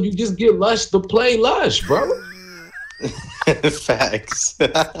 why would you just get Lush to play Lush, bro? Facts.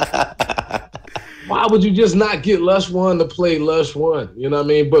 Why would you just not get Lush 1 to play Lush 1? You know what I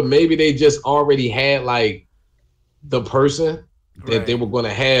mean? But maybe they just already had like the person that they were going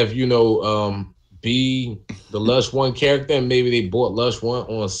to have, be the Lush 1 character, and maybe they bought Lush 1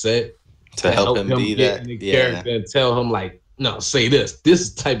 on set to help him be that character and tell him like, no, say this. This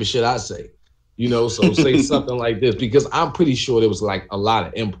is the type of shit I say. So say something like this, because I'm pretty sure there was like a lot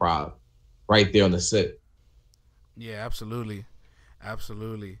of improv right there on the set. Yeah, absolutely.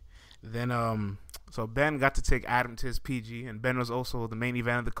 Then so Ben got to take Adam to his PG, and Ben was also the main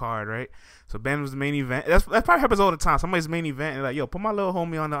event of the card, right? So Ben was the main event. That probably happens all the time. Somebody's main event and like, yo, put my little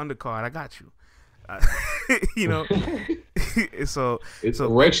homie on the undercard. I got you. So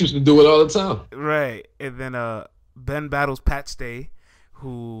Rex used to do it all the time, right? And then Ben battles Pat Stay,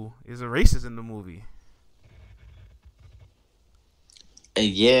 who is a racist in the movie.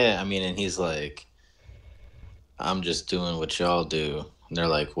 Yeah, I mean, and he's like, I'm just doing what y'all do. And they're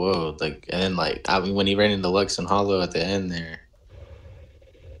like, whoa. Like, and then, like, I mean, when he ran into Lux and Hollow at the end there,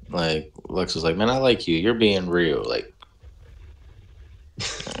 like, Lux was like, man, I like you. You're being real. Like,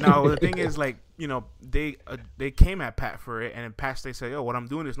 no, the thing is, like, they came at Pat for it, and then Pat Stay said, yo, what I'm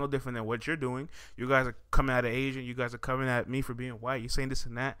doing is no different than what you're doing. You guys are coming at an Asian. You guys are coming at me for being white. You're saying this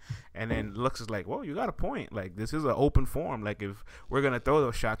and that. And then Lux is like, well, you got a point. Like, this is an open forum. Like, if we're going to throw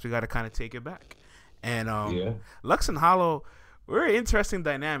those shots, we got to kind of take it back. And Lux and Hollow were an interesting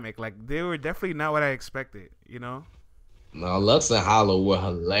dynamic. Like, they were definitely not what I expected, No, Lux and Hollow were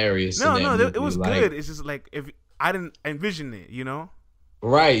hilarious. No, it was good. It's just like, if I didn't envision it,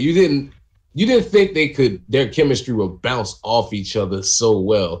 Right, you didn't. you didn't think their chemistry would bounce off each other so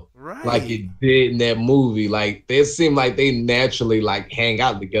well. Right. Like it did in that movie. Like they seemed like they naturally like hang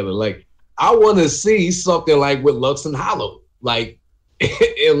out together. Like I want to see something like with Lux and Hollow, like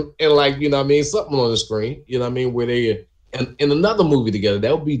and like, you know what I mean, something on the screen, you know what I mean, where they in another movie together.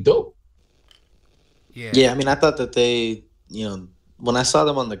 That would be dope. Yeah. I mean, I thought that they, you know, when I saw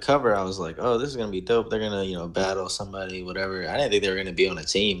them on the cover, I was like, oh, this is gonna be dope. They're gonna, you know, battle somebody, whatever. I didn't think they were gonna be on a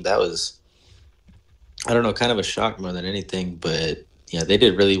team. That was, I don't know, kind of a shock more than anything. But yeah, they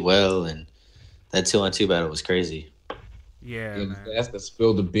did really well, and that 2-on-2 battle was crazy. Yeah, and man. that's the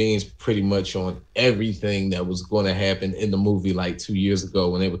spill the beans pretty much on everything that was going to happen in the movie like 2 years ago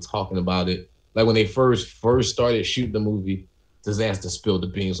when they were talking about it. Like when they first started shooting the movie, Disaster spilled the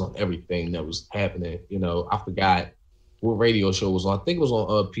beans on everything that was happening. You know, I forgot what radio show was on. I think it was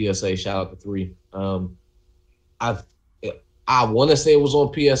on PSA. Shout out to 3. I want to say it was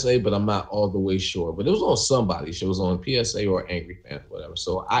on PSA, but I'm not all the way sure. But it was on somebody. It was on PSA or Angry Fan, whatever.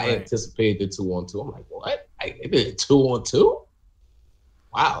 So I anticipated the 2-on-2. I'm like, what? They did 2-on-2?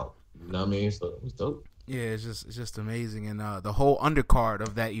 Wow. You know what I mean? So it was dope. Yeah, it's just amazing. And the whole undercard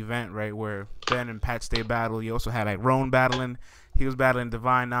of that event, right, where Ben and Pat Stay battle. You also had like Roan battling. He was battling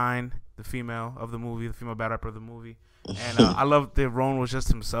Divine 9, the female of the movie, the female battle rapper of the movie. And I love that Roan was just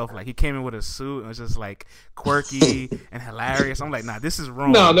himself. Like he came in with a suit and was just like quirky and hilarious. I'm like, nah, this is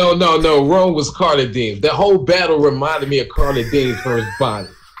Roan. No. Roan was Carter Dean. That whole battle reminded me of Carter Dean's first body.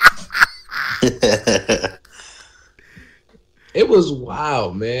 It was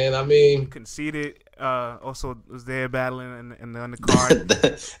wild, man. I mean, Conceited also was there battling in the undercard.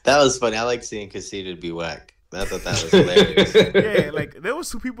 That was funny. I like seeing Conceited be whack. I thought that was hilarious. Yeah, like there was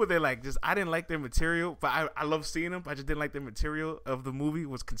 2 people that like just I didn't like their material, but I love seeing them. I just didn't like their material of the movie.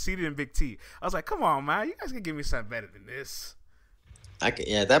 Was Conceited and Big T. I was like, come on, man, you guys can give me something better than this. At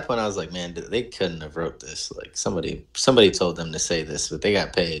that point I was like, man, they couldn't have wrote this. Like somebody told them to say this, but they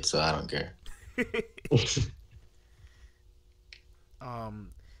got paid, so I don't care.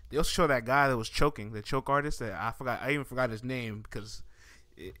 They also show that guy that was choking, the choke artist. That I even forgot his name because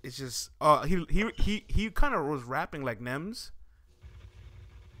it's just he kind of was rapping like Nems.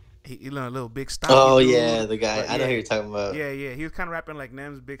 He a little big stocky. Oh dude. yeah, the guy. I know who you're talking about. Yeah, he was kind of rapping like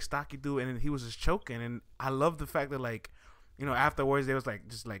Nems, big stocky dude, and he was just choking. And I love the fact that like, you know, afterwards they was like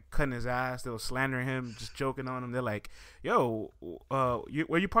just like cutting his ass. They was slandering him, just joking on him. They're like, "Yo,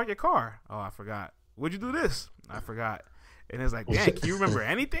 where you park your car? Oh, I forgot. Where'd you do this? I forgot." And it's like, "Dang, can you remember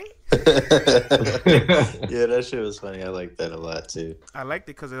anything?" Yeah, that shit was funny. I liked that a lot too. I liked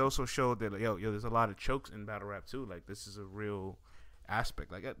it because it also showed that yo, there's a lot of chokes in battle rap too. Like this is a real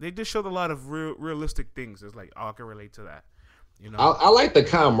aspect. Like they just showed a lot of realistic things. It's like, oh, I can relate to that. You know, I like the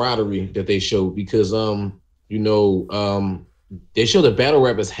camaraderie that they showed because they show the battle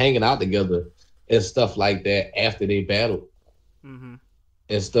rappers hanging out together and stuff like that after they battle and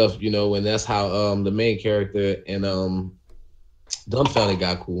stuff. You know, and that's how the main character and Dumbfounded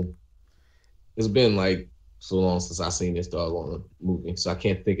got cool. It's been like so long since I seen this dog on a movie, so I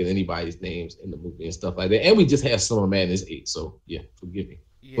can't think of anybody's names in the movie and stuff like that. And we just had Summer Madness 8, so yeah, forgive me.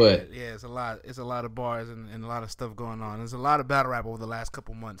 Yeah, but yeah, it's a lot of bars and a lot of stuff going on. There's a lot of battle rap over the last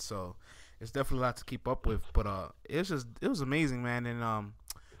couple months, so it's definitely a lot to keep up with. But it was amazing, man. And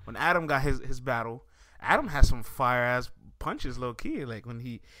when Adam got his battle, Adam had some fire ass punches, low key. Like when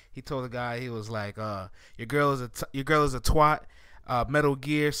he told the guy, he was like, your girl is a twat. Metal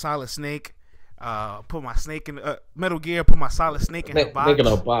Gear, Solid Snake. Put my snake in Metal Gear. Put my Solid Snake in her box. In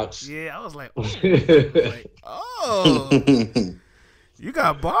a box. Yeah, I was like, oh, you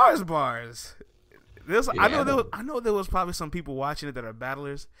got bars. Yeah, I know there was probably some people watching it that are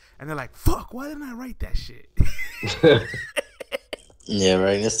battlers, and they're like, "Fuck, why didn't I write that shit?" Yeah,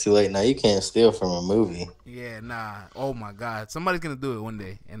 right. It's too late now. You can't steal from a movie. Yeah, nah. Oh my God, somebody's gonna do it one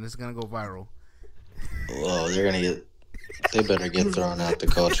day, and it's gonna go viral. Well, they better get thrown out the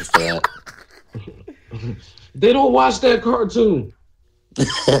culture for that. They don't watch that cartoon. Hey,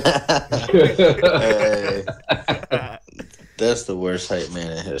 that's the worst hype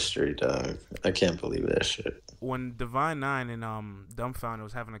man in history, dog. I can't believe that shit. When Divine 9 and Dumbfounded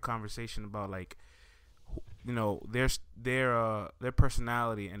was having a conversation about like, you know, their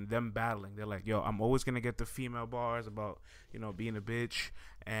personality and them battling, they're like, yo, I'm always gonna get the female bars about, you know, being a bitch,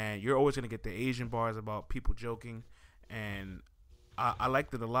 and you're always gonna get the Asian bars about people joking. And I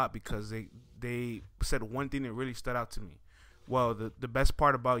liked it a lot because they said one thing that really stood out to me. Well, the best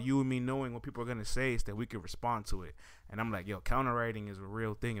part about you and me knowing what people are gonna say is that we can respond to it. And I'm like, yo, counter writing is a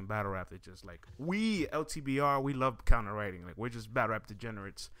real thing in battle rap. That just like we LTBR, we love counter writing. Like we're just battle rap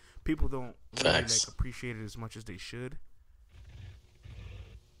degenerates. People don't really like appreciate it as much as they should.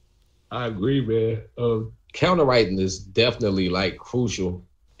 I agree, man. Counter writing is definitely like crucial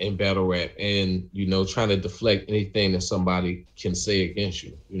in battle rap, and trying to deflect anything that somebody can say against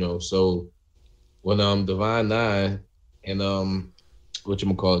you. So when Divine Nine and what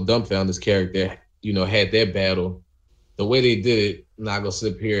you call Dumbfounder's character, had that battle, the way they did it, not gonna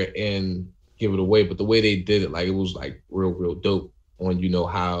sit here and give it away, but the way they did it, like it was like real dope on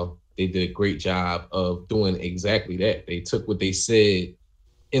how they did a great job of doing exactly that. They took what they said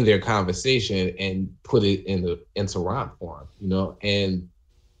in their conversation and put it into rhyme form, and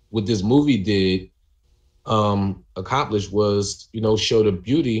what this movie did accomplish was, show the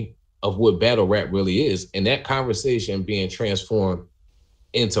beauty of what battle rap really is. And that conversation being transformed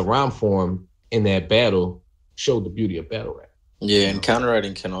into rhyme form in that battle showed the beauty of battle rap. Yeah, and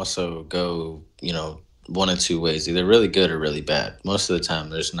counterwriting can also go, one of two ways, either really good or really bad. Most of the time,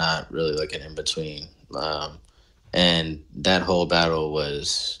 there's not really like an in-between. And that whole battle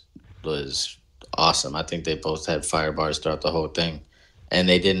was awesome. I think they both had fire bars throughout the whole thing. And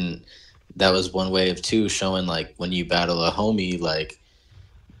they didn't, that was one way of two, showing like when you battle a homie, like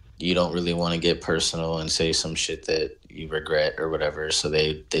you don't really want to get personal and say some shit that you regret or whatever. So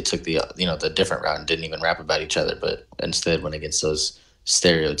they took the different route and didn't even rap about each other, but instead went against those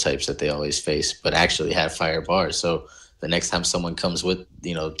stereotypes that they always face, but actually had fire bars. So the next time someone comes with,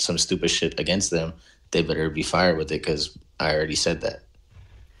 some stupid shit against them, they better be fired with it because I already said that.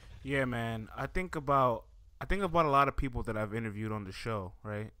 Yeah, man. I think about a lot of people that I've interviewed on the show,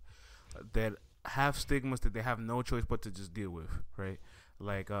 right? That have stigmas that they have no choice but to just deal with, right?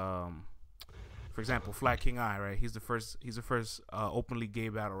 Like, for example, Flat King I, right? He's the first openly gay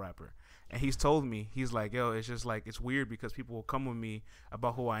battle rapper, and he's told me, he's like, yo, it's just like, it's weird because people will come with me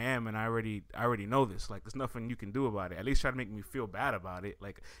about who I am, and I already know this. Like, there's nothing you can do about it. At least try to make me feel bad about it.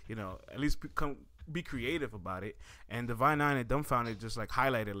 Like, at least be creative about it. And Divine Nine and Dumbfounded just like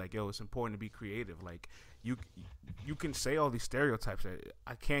highlighted, like, yo, it's important to be creative. Like, you can say all these stereotypes.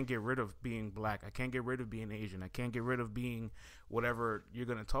 I can't get rid of being black. I can't get rid of being Asian. I can't get rid of being whatever you're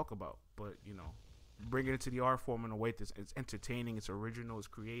gonna talk about. But bring it into the art form in a way that's it's entertaining, it's original, it's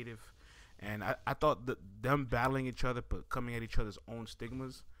creative. And I thought that them battling each other but coming at each other's own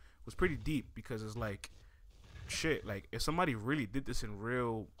stigmas was pretty deep, because it's like, shit, like if somebody really did this in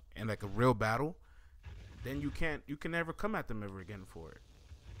like a real battle, then you can never come at them ever again for it.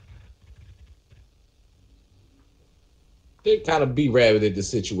 They kind of B-rabbited the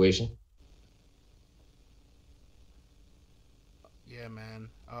situation. Yeah,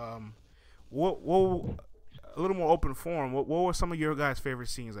 man. What a little more open forum. What were some of your guys' favorite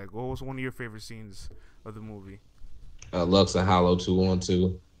scenes? Like, what was one of your favorite scenes of the movie? Lux and Hollow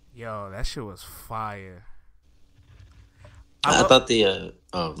 2-on-2. Yo, that shit was fire. I thought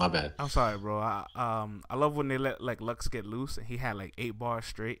oh, my bad. I'm sorry, bro. I love when they let like Lux get loose, and he had like 8 bars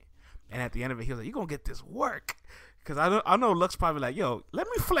straight, and at the end of it, he was like, "You gonna get this work?" Because I know Lux probably like, "Yo, let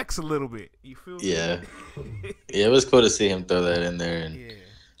me flex a little bit." You feel me? Yeah. Yeah, it was cool to see him throw that in there. And yeah.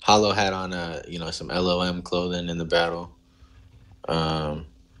 Hollow had on some LOM clothing in the battle.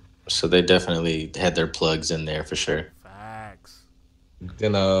 So they definitely had their plugs in there for sure. Facts.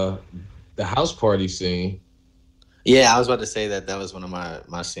 Then the house party scene. Yeah, I was about to say that was one of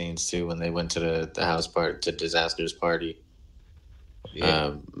my scenes too, when they went to the house party, to Disaster's party.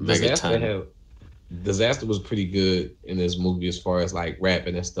 Yeah. Disaster was pretty good in this movie as far as like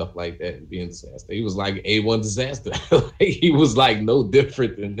rapping and stuff like that, and being Disaster. He was like A1 Disaster. He was like no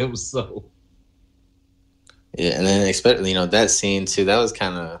different than them. So yeah, and then especially that scene too, that was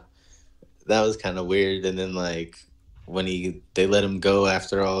kind of weird. And then like when they let him go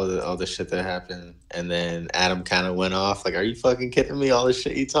after all the shit that happened, and then Adam kind of went off like, "Are you fucking kidding me? All the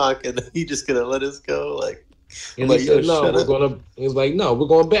shit you talk, and then he just gonna let us go?" Like, and he said, "No, we're gonna." He was like, "No, we're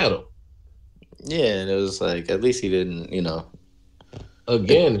gonna battle." Yeah, and it was like, at least he didn't,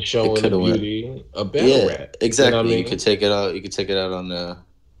 again showing the beauty of battle rap. Exactly. You know what I mean? You could take it out. You could take it out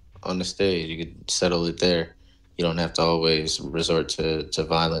on the stage. You could settle it there. You don't have to always resort to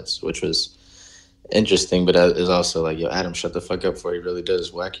violence, which was interesting. But it's also like, yo, Adam, shut the fuck up before he really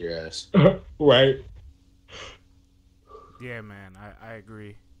does whack your ass. Right. Yeah, man. I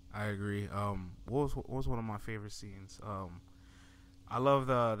agree. What was one of my favorite scenes? I love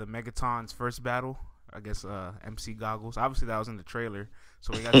the Megaton's first battle. I guess MC Goggles. Obviously, that was in the trailer,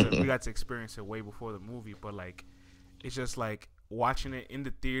 so we got to experience it way before the movie. But like, it's just like watching it in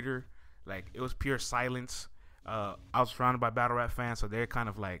the theater. Like, it was pure silence. I was surrounded by battle rap fans, so they're kind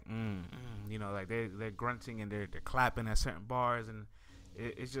of like, like they're grunting and they're clapping at certain bars, and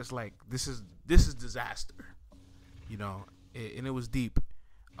it's just like this is Disaster, and it was deep.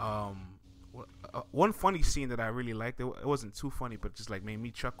 One funny scene that I really liked, it wasn't too funny, but just like made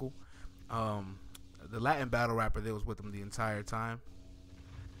me chuckle. the Latin battle rapper that was with him the entire time,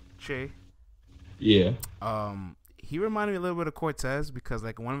 Che. Yeah. He reminded me a little bit of Cortez because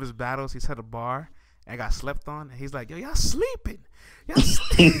like one of his battles, he's at a bar and got slept on, and he's like, "Yo, y'all sleeping? Y'all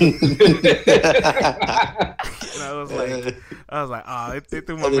sleeping?" And I was like, "Ah, they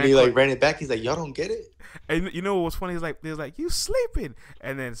threw my." And then man he like ran it back. He's like, "Y'all don't get it." And you know what was funny? He was like, "You sleeping?"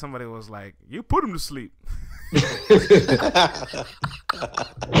 And then somebody was like, "You put him to sleep."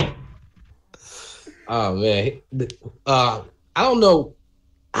 Oh man, I don't know.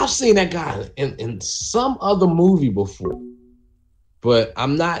 I've seen that guy in some other movie before, but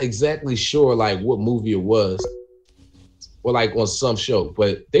I'm not exactly sure like what movie it was, or like on some show.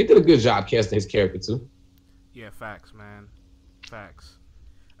 But they did a good job casting his character too. Yeah, facts, man, facts.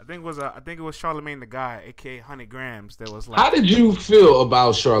 I think it was Charlemagne the Guy, aka 100 Grams. That was like. How did you feel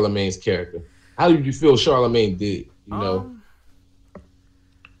about Charlemagne's character? How did you feel Charlemagne did? You know.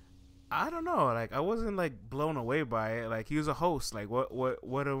 I don't know. Like, I wasn't like blown away by it. Like, he was a host. Like,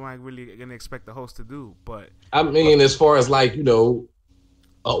 what am I really gonna expect the host to do? But I mean, as far as like, you know,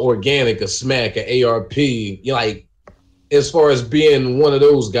 a organic, a smack, a ARP, you like, as far as being one of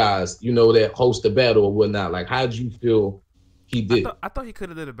those guys, you know, that host a battle or whatnot. Like, how did you feel he did? I thought he could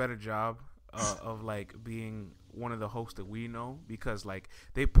have did a better job of like being one of the hosts that we know, because like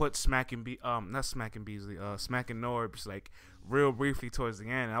they put Smack and Norbs like real briefly towards the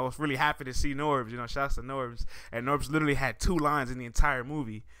end. And I was really happy to see Norbs. You know, shouts to Norbs. And Norbs literally had 2 lines in the entire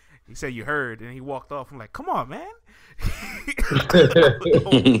movie. He said, "You heard," and he walked off. I'm like, come on, man. I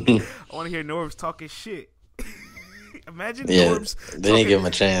want to hear Norbs talking shit. Imagine Norbs. They didn't give him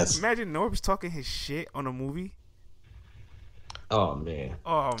a chance. Imagine Norbs talking his shit on a movie. Oh man.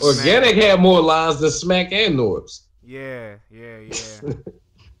 Organic had more lines than Smack and Norbs. Yeah.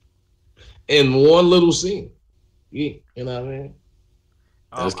 In one little scene. Yeah, you know what I mean?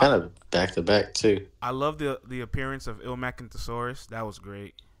 It was kind of back to back too. I love the appearance of Ilmac and Thesaurus. That was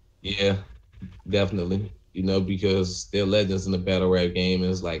great. Yeah, definitely. You know, because they're legends in the battle rap game,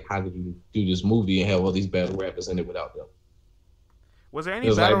 and it's like, how could you do this movie and have all these battle rappers in it without them? Was there any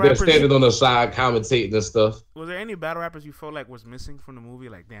It's battle like rappers? they're standing on the side commentating and stuff. Was there any battle rappers you felt like was missing from the movie?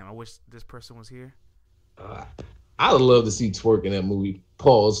 Like, damn, I wish this person was here. I would love to see Twerk in that movie.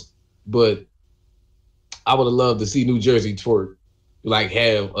 Pause. But I would have loved to see New Jersey Twerk like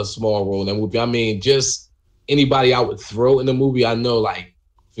have a small role in that movie. I mean, just anybody I would throw in the movie. I know like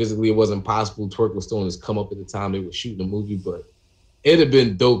physically it wasn't possible. Twerk was still on his come up at the time they were shooting the movie, but it'd have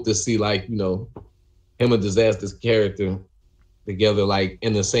been dope to see like, you know, him and Disaster's character together like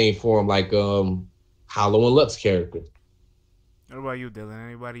in the same form like Hollow and Lut's character. What about you, Dylan?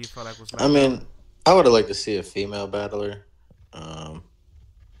 Anybody you felt like was? I mean, I would have liked to see a female battler.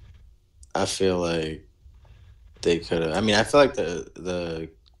 I feel like they could have. I mean, I feel like the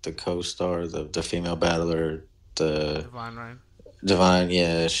co-star, the female battler, the Divine,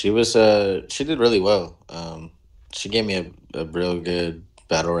 yeah, she did really well. She gave me a real good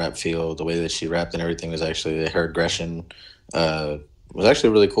battle rap feel. The way that she rapped and everything was actually, her aggression was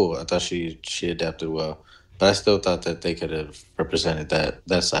actually really cool. I thought she adapted well, but I still thought that they could have represented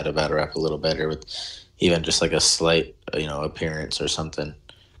that side of battle rap a little better with even just like a slight, appearance or something.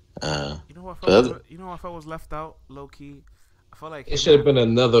 You know what I felt was left out, low key? I felt like it should have been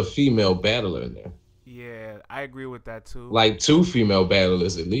another female battler in there. Yeah, I agree with that too. Like 2 female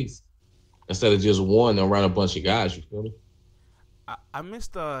battlers at least, instead of just one around a bunch of guys. You feel me? I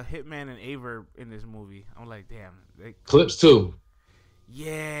missed Hitman and Aver in this movie. I'm like, damn. Clips too.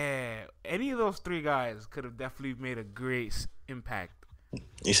 Yeah, any of those 3 guys could have definitely made a great impact.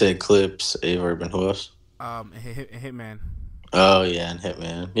 You said Clips, Aver, and who else? Hitman. Oh yeah, and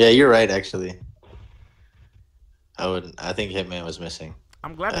Hitman. Yeah, you're right. Actually, I think Hitman was missing.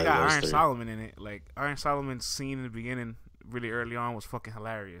 I'm glad they got Iron Solomon in it. Like, Iron Solomon's scene in the beginning, really early on, was fucking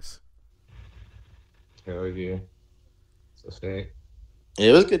hilarious. Hell yeah. It's a fact. Yeah,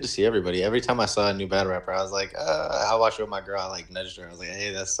 it was good to see everybody. Every time I saw a new battle rapper, I was like, I watched it with my girl. I like nudged her. I was like,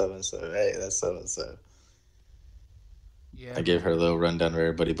 hey, that's so and so. Hey, that's so and so. Yeah. I gave her a little rundown of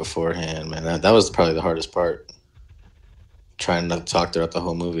everybody beforehand. Man, that was probably the hardest part. Trying to talk throughout the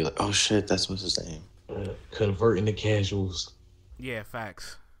whole movie, like, oh shit, that's what's his name. Converting the casuals. Yeah,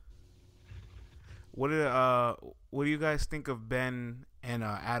 facts. What do you guys think of Ben and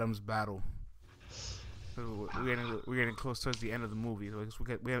Adam's battle? We're getting close towards the end of the movie. We're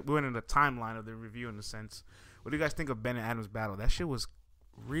in the timeline of the review in a sense. What do you guys think of Ben and Adam's battle? That shit was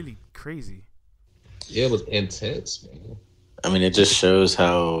really crazy. Yeah, it was intense, man. I mean, it just shows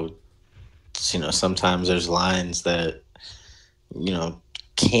how, sometimes there's lines that,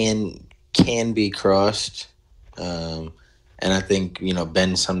 can be crossed, and And I think,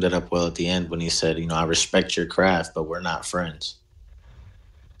 Ben summed it up well at the end when he said, I respect your craft, but we're not friends.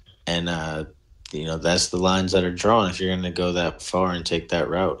 And, that's the lines that are drawn. If you're going to go that far and take that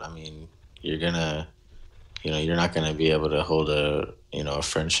route, I mean, you're going to, you're not going to be able to hold a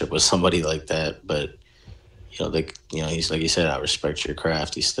friendship with somebody like that. But, he's like you said, I respect your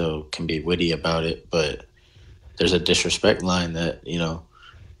craft. He still can be witty about it, but there's a disrespect line that,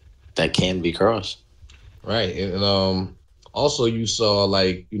 that can be crossed. Right. And also you saw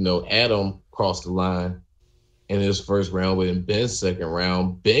Adam crossed the line in his first round, but in Ben's second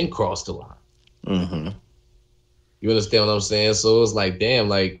round, Ben crossed the line. Mm-hmm. You understand what I'm saying? So it's like, damn,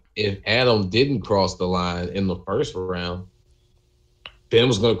 like if Adam didn't cross the line in the first round, Ben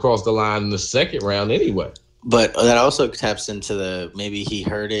was going to cross the line in the second round anyway. But that also taps into maybe he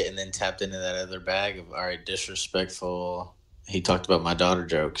heard it and then tapped into that other bag of, all right, disrespectful. He talked about my daughter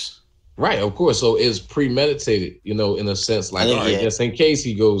jokes. Right, of course. So it's premeditated, in a sense, like, all right, just in case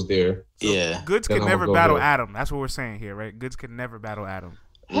he goes there. So yeah. Goods could never battle Adam. That's what we're saying here, right? Goods could never battle Adam.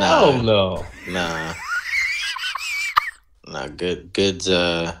 Hell no. Nah. Nah, Goods,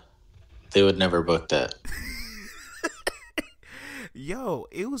 they would never book that. Yo,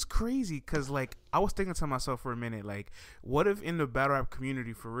 it was crazy because, like, I was thinking to myself for a minute, like, what if in the battle rap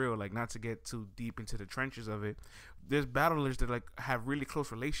community, for real, like, not to get too deep into the trenches of it, there's battlers that, like, have really close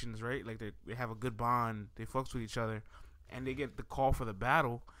relations, right? Like, they have a good bond, they fucks with each other, and they get the call for the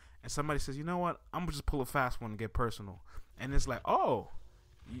battle, and somebody says, you know what, I'm gonna just pull a fast one and get personal. And it's like, oh,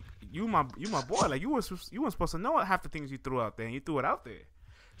 you my boy, like, you weren't supposed to know half the things you threw out there, and you threw it out there.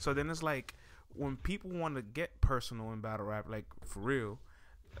 So then it's like, when people want to get personal in battle rap, like, for real,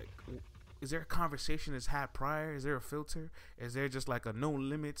 like, is there a conversation that's had prior? Is there a filter? Is there just like a no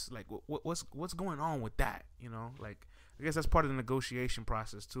limits? Like, what's going on with that? Like, I guess that's part of the negotiation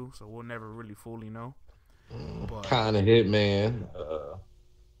process too. So we'll never really fully know. Kind of Hitman,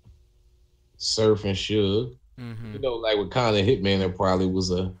 Surf and Suge. Mm-hmm. Like with kind of Hitman, there probably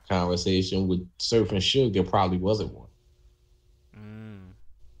was a conversation. With Surf and Suge, there probably wasn't one.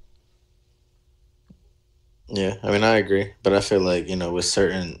 Yeah, I mean, I agree, but I feel like with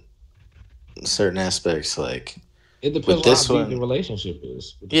certain aspects, like it depends on how deep the relationship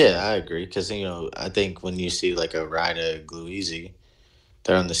is. Yeah, I agree because I think when you see like a Ryder Glue Easy,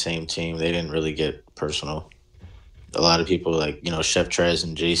 they're on the same team. They didn't really get personal. A lot of people like Chef Trez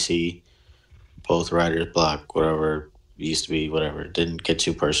and JC, both Writers Block, whatever used to be, whatever, didn't get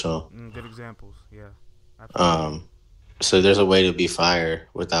too personal. Good examples, yeah. Absolutely. So there's a way to be fire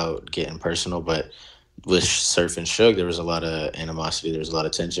without getting personal, but with Surf and Suge, there was a lot of animosity. There was a lot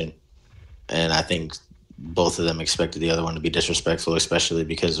of tension. And I think both of them expected the other one to be disrespectful, especially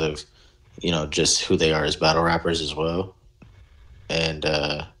because of, just who they are as battle rappers as well. And,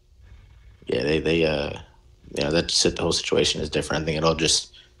 that just the whole situation is different. I think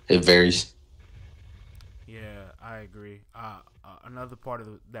it varies. Yeah, I agree. Another part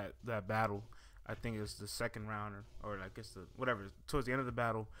of that battle, I think it's the second round or like it's towards the end of the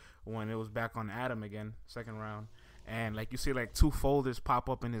battle when it was back on Adam again, second round, and like you see like two folders pop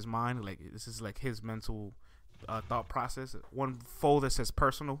up in his mind, like this is like his mental thought process. One folder says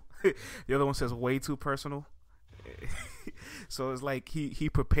personal, the other one says way too personal. So it's like he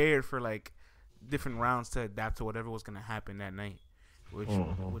prepared for like different rounds to adapt to whatever was gonna happen that night, which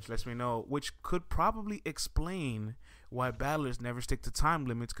lets me know, which could probably explain why battlers never stick to time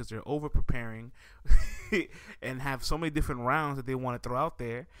limits because they're over preparing and have so many different rounds that they want to throw out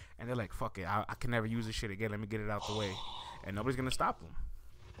there, and they're like, fuck it, I can never use this shit again, let me get it out the way, and nobody's gonna stop them.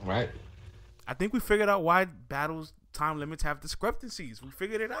 Right. I think we figured out why battles time limits have discrepancies. We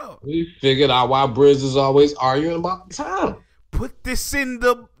figured it out. We figured out why Briz is always arguing about time. Put this in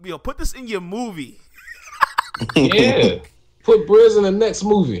your movie. Yeah. Put Briz in the next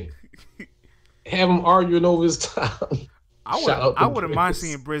movie. Have him arguing over his time. I wouldn't mind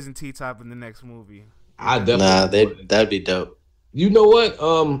seeing Briz and T-Top in the next movie. That'd be dope. You know what?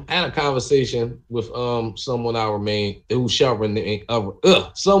 I had a conversation with someone who shall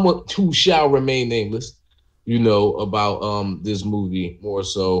remain nameless. About this movie more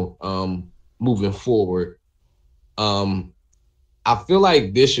so moving forward. I feel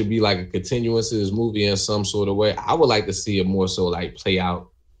like this should be like a continuance of this movie in some sort of way. I would like to see it more so like play out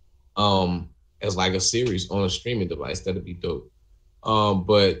as like a series on a streaming device. That'd be dope.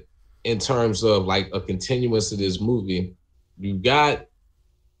 But in terms of like a continuance of this movie, you got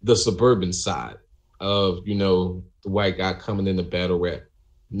the suburban side of, the white guy coming in the battle rap.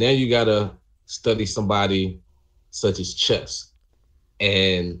 Now you gotta study somebody such as Chess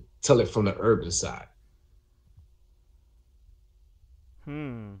and tell it from the urban side.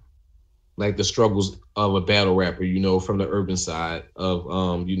 like the struggles of a battle rapper, you know, from the urban side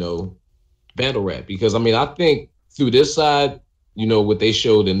of you know, battle rap. Because I mean, I think through this side, you know, what they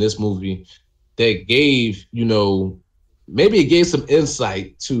showed in this movie, that gave, you know, maybe it gave some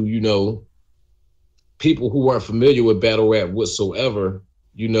insight to, you know, people who weren't familiar with battle rap whatsoever,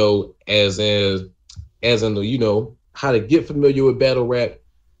 you know, as in the, you know, how to get familiar with battle rap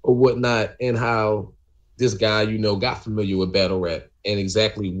or whatnot, and how this guy, you know, got familiar with battle rap and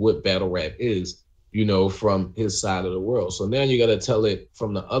exactly what battle rap is, you know, from his side of the world. So now you got to tell it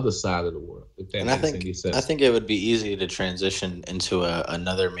from the other side of the world, if that makes any sense. I think it would be easy to transition into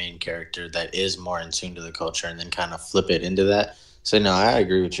another main character that is more in tune to the culture, and then kind of flip it into that. So no, I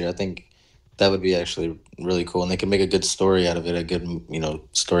agree with you. I think that would be actually really cool, and they can make a good story out of it, a good, you know,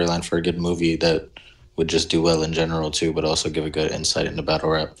 storyline for a good movie that would just do well in general too, but also give a good insight into battle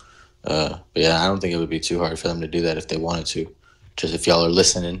rap. But yeah, I don't think it would be too hard for them to do that if they wanted to. Just if y'all are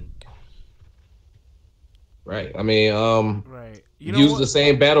listening. Right. I mean, right. You know use what? the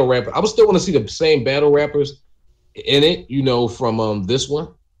same battle rapper. I would still want to see the same battle rappers in it, you know, from this one.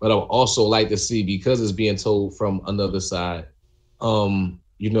 But I would also like to see, because it's being told from another side,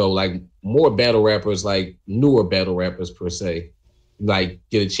 you know, like more battle rappers, like newer battle rappers per se, like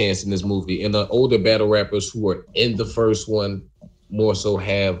get a chance in this movie. And the older battle rappers who are in the first one more so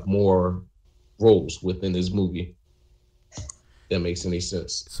have more roles within this movie. That makes any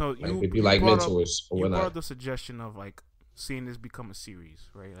sense. So like, if you like mentors or whatnot. You brought up the suggestion of like seeing this become a series,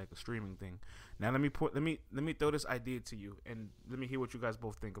 right? Like a streaming thing. Now let me throw this idea to you, and let me hear what you guys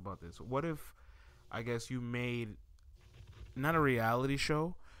both think about this. What if, I guess, you made not a reality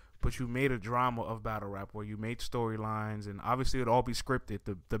show, but you made a drama of battle rap where you made storylines, and obviously it'd all be scripted.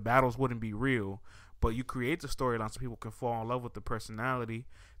 The battles wouldn't be real, but you create the storyline so people can fall in love with the personality.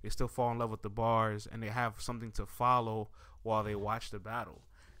 They still fall in love with the bars, and they have something to follow while they watch the battle.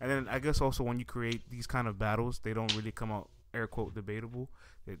 And then I guess also when you create these kind of battles, they don't really come out air quote debatable.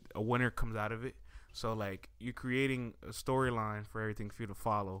 A winner comes out of it. So like you're creating a storyline for everything for you to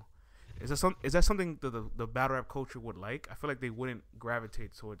follow. Is that something that the battle rap culture would like? I feel like they wouldn't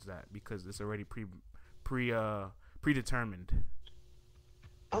gravitate towards that because it's already predetermined.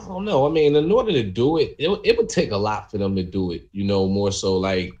 I don't know. I mean, in order to do it, it would take a lot for them to do it, you know, more so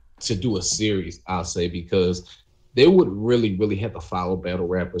like to do a series, I'll say, because they would really, really have to follow battle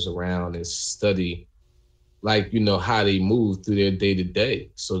rappers around and study, like, you know, how they move through their day-to-day,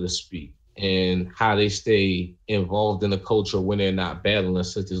 so to speak, and how they stay involved in the culture when they're not battling,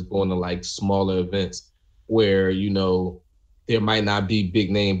 such as going to, like, smaller events where, you know, there might not be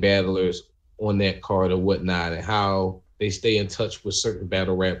big-name battlers on that card or whatnot, and how they stay in touch with certain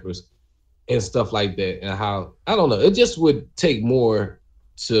battle rappers and stuff like that, and how, I don't know, it just would take more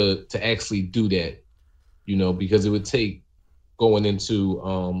to actually do that. You know, because it would take going into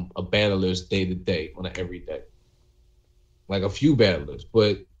a battler's day-to-day on an everyday. Like a few battlers,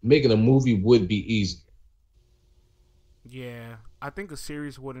 but making a movie would be easy. Yeah, I think a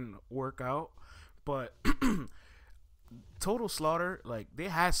series wouldn't work out, but Total Slaughter, like, they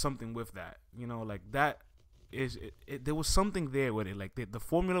had something with that. You know, like, that is, there was something there with it. Like, the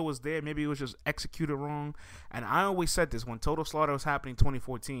formula was there. Maybe it was just executed wrong. And I always said this, when Total Slaughter was happening in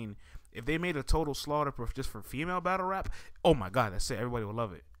 2014, if they made a Total Slaughter just for female battle rap, oh my God, that's it. Everybody would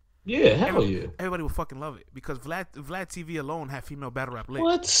love it. Yeah, hell yeah. Everybody would fucking love it because Vlad TV alone had female battle rap lit.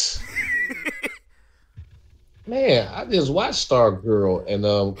 What? Man, I just watched Stargirl and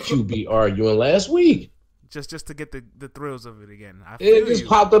QB arguing last week. Just to get the thrills of it again. It just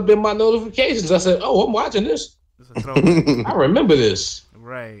popped up in my notifications. I said, "Oh, I'm watching this." I remember this.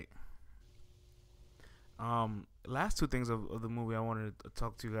 Right. Last two things of the movie I wanted to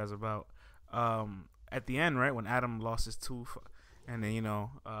talk to you guys about. At the end, right, when Adam lost his tooth, and then, you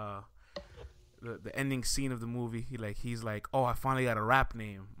know, the ending scene of the movie, he's like, oh, I finally got a rap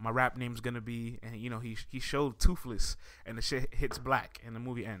name. My rap name's gonna be, and you know, he showed Toothless, and the shit hits black, and the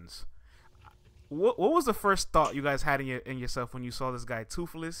movie ends. What was the first thought you guys had in yourself when you saw this guy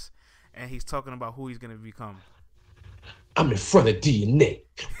Toothless, and he's talking about who he's gonna become? I'm in front of DNA.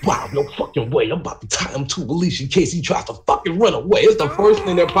 Wow, no fucking way. I'm about to tie him to a leash in case he tries to fucking run away. It's the first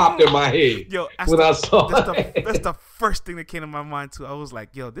thing that popped in my head. Yo, when I saw that's the first thing that came to my mind too. I was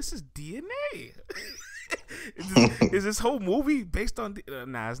like, yo, this is DNA. is this whole movie based on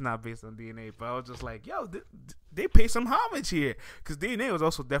nah, it's not based on DNA, but I was just like, yo, they pay some homage here, because DNA was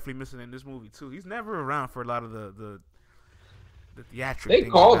also definitely missing in this movie too. He's never around for a lot of the theatric. They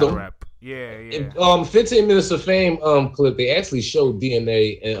called him. Rap. Yeah. In, 15 Minutes of Fame clip, they actually showed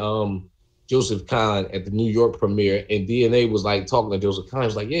DNA and Joseph Kahn at the New York premiere, and DNA was like talking to Joseph Kahn. He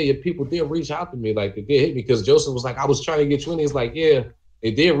was like, yeah, your people did reach out to me, like they did hit me, because Joseph was like, I was trying to get you in. He's like, yeah,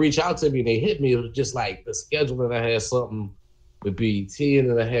 They did reach out to me and they hit me. It was just like the schedule that I had something with BET, and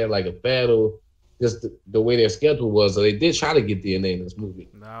then I had like a battle. Just the way their schedule was. So they did try to get DNA in this movie.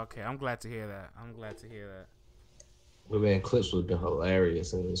 Okay, I'm glad to hear that. But man, clips would have been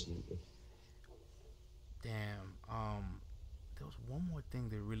hilarious in this movie. Damn. There was one more thing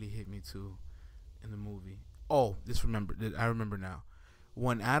that really hit me too in the movie. Oh, I remember now.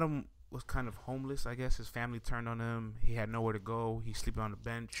 When Adam was kind of homeless, I guess his family turned on him. He had nowhere to go. He's sleeping on the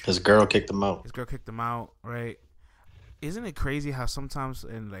bench. His girl kicked him out. Right? Isn't it crazy how sometimes,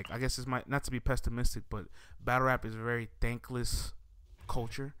 and like I guess it's not to be pessimistic, but battle rap is a very thankless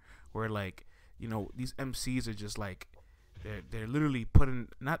culture where like, you know, these MCs are just like they're literally putting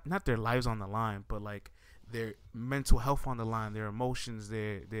not their lives on the line, but like their mental health on the line, their emotions,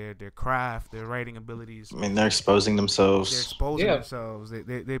 their craft, their writing abilities. I mean, they're exposing themselves.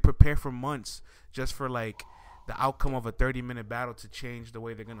 They prepare for months just for like the outcome of a 30-minute battle to change the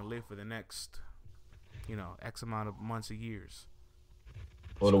way they're gonna live for the next, you know, X amount of months or years.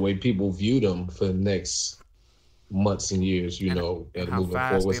 Or the way people view them for the next months and years, you know, and moving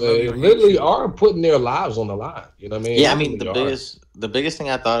forward. So they literally are putting their lives on the line. You know what I mean? Yeah, I mean the biggest thing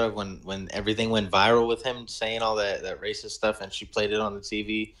I thought of when everything went viral with him saying all that racist stuff and she played it on the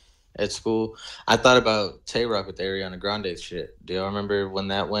TV at school, I thought about Tay-Rock with the Ariana Grande shit. Do y'all remember when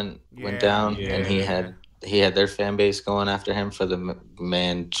that went down? Yeah. And he had their fan base going after him for the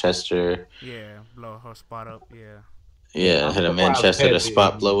Manchester. Yeah, blow her spot up. Yeah. Yeah, had a Manchester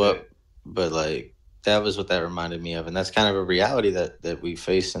spot blow up, but like that was what that reminded me of, and that's kind of a reality that we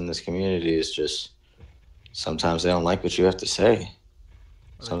face in this community. Is just sometimes they don't like what you have to say.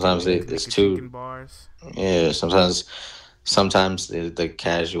 Sometimes it's too. Bars. Yeah, sometimes the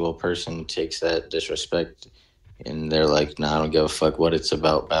casual person takes that disrespect, and they're like, "Nah, I don't give a fuck what it's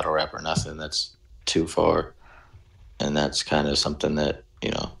about, battle rap or nothing." That's too far, and that's kind of something that,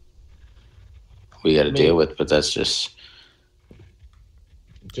 you know, we got to deal with. But that's just.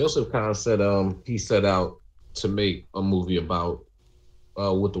 Joseph kind of said he set out to make a movie about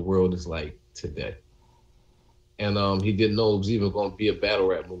what the world is like today, and he didn't know it was even going to be a battle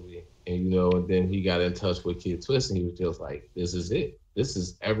rap movie. And you know, and then he got in touch with Kid Twist, and he was just like, "This is it. This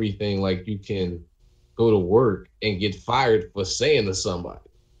is everything. Like, you can go to work and get fired for saying to somebody,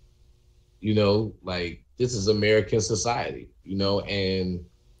 you know, like this is American society, you know." And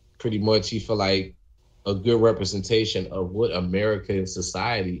pretty much he felt like a good representation of what American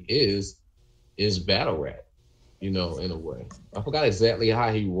society is battle rap, you know, in a way. I forgot exactly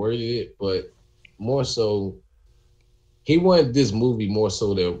how he worded it, but more so, he wanted this movie more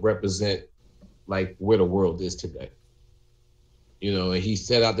so to represent like where the world is today. You know, and he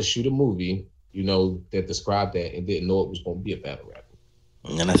set out to shoot a movie, you know, that described that and didn't know it was going to be a battle rap.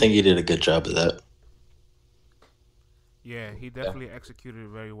 And I think he did a good job of that. Yeah, he definitely executed it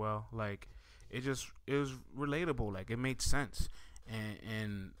very well. Like, it was relatable. Like, it made sense.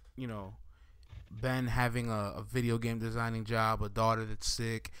 And you know, Ben having a video game designing job, a daughter that's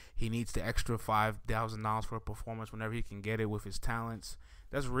sick, he needs the extra $5,000 for a performance whenever he can get it with his talents.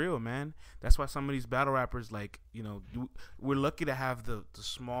 That's real, man. That's why some of these battle rappers, like, you know, we're lucky to have the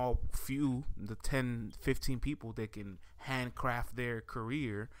small few, the 10, 15 people that can handcraft their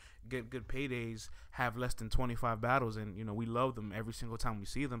career, get good paydays, have less than 25 battles, and, you know, we love them every single time we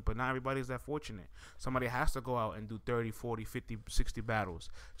see them, but not everybody's that fortunate. Somebody has to go out and do 30, 40, 50, 60 battles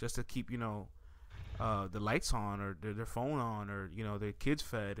just to keep, you know, the lights on, or their phone on, or, you know, their kids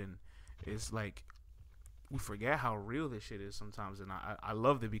fed. And it's like, we forget how real this shit is sometimes, and I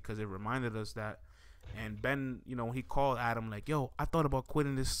loved it because it reminded us that. And Ben, you know, he called Adam like, "Yo, I thought about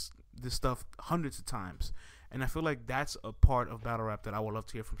quitting this stuff hundreds of times." And I feel like that's a part of battle rap that I would love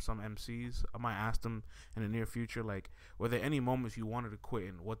to hear from some MCs. I might ask them in the near future, like, were there any moments you wanted to quit,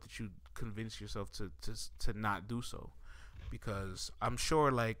 and what did you convince yourself to not do so? Because I'm sure,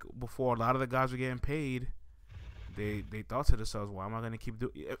 like, before a lot of the guys were getting paid, they thought to themselves, "Why am I going to keep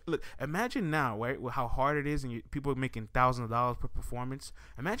doing?" Look, imagine now, right, with how hard it is, and people are making thousands of dollars per performance.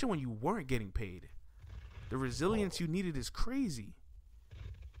 Imagine when you weren't getting paid. The resilience you needed is crazy.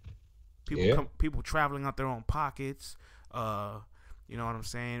 People traveling out their own pockets. You know what I'm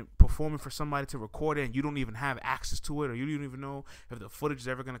saying? Performing for somebody to record it, and you don't even have access to it, or you don't even know if the footage is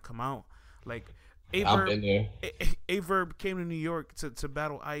ever going to come out. Like, Averb came to New York to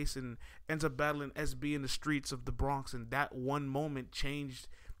battle Ice and ends up battling SB in the streets of the Bronx, and that one moment changed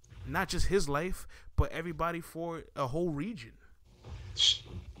not just his life, but everybody for a whole region.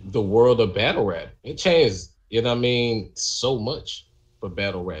 The world of battle rap, it changed, you know what I mean, so much for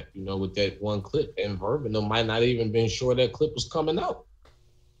battle rap, you know, with that one clip. And Verb and them might not even been sure that clip was coming out.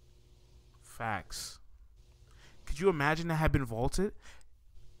 Facts. Could you imagine that had been vaulted?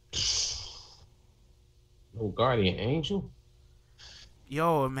 No guardian angel.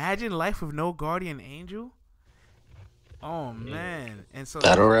 Yo, imagine life with no guardian angel. Oh man, and so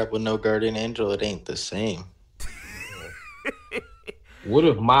Battle rap with no guardian angel, it ain't the same. What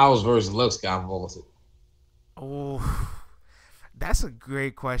if Miles versus Lux got vaulted? Oh, that's a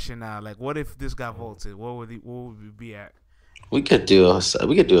great question. Now, like, what if this got vaulted? What would we be at? We could do a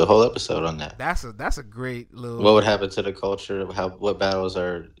whole episode on that. That's a great little. What would happen to the culture? What battles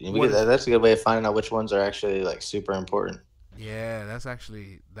are? That's a good way of finding out which ones are actually like super important. Yeah, that's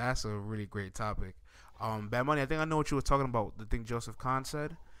a really great topic. Bad Money, I think I know what you were talking about. The thing Joseph Kahn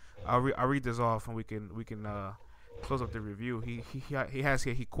said. I'll read this off and we can close up the review. He has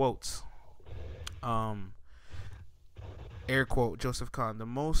here, he quotes, air quote, Joseph Kahn: "The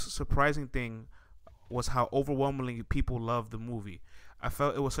most surprising thing was how overwhelmingly people loved the movie. I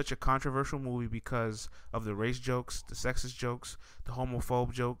felt it was such a controversial movie because of the race jokes, the sexist jokes, the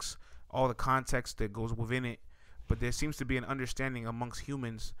homophobe jokes, all the context that goes within it. But there seems to be an understanding amongst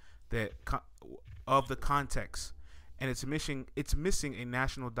humans that of the context, and it's missing a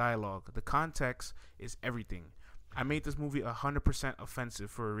national dialogue. The context is everything. I made this movie 100%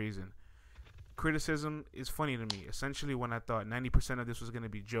 offensive for a reason. Criticism is funny to me. Essentially, when I thought 90% of this was going to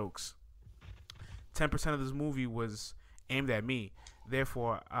be jokes, 10% of this movie was aimed at me.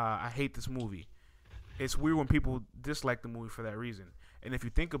 Therefore, I hate this movie. It's weird when people dislike the movie for that reason. And if you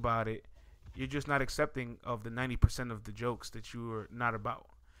think about it, you're just not accepting of the 90% of the jokes that you are not about.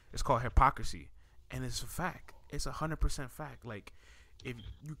 It's called hypocrisy. And it's a fact. It's 100% fact. Like, if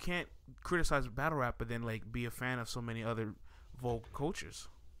you can't criticize battle rap, but then like be a fan of so many other vogue cultures.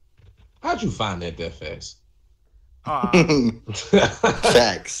 How'd you find that fast?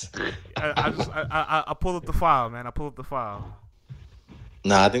 Facts. I pulled up the file, man. I pulled up the file.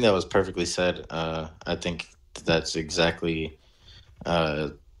 No, I think that was perfectly said. I think that's exactly,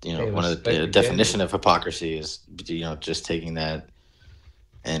 one of the definition of hypocrisy is, just taking that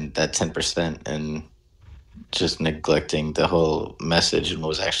and that 10% and just neglecting the whole message and what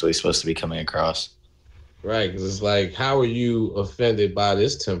was actually supposed to be coming across. Right, because it's like, how are you offended by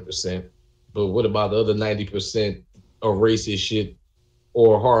this 10%? But what about the other 90% of racist shit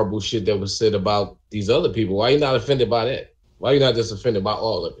or horrible shit that was said about these other people? Why are you not offended by that? Why are you not just offended by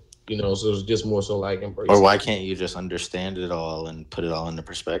all of it? So it's just more so like embrace. Or why can't you just understand it all and put it all into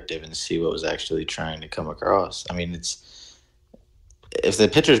perspective and see what was actually trying to come across? I mean, if the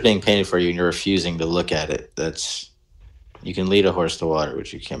picture is being painted for you and you're refusing to look at it, you can lead a horse to water,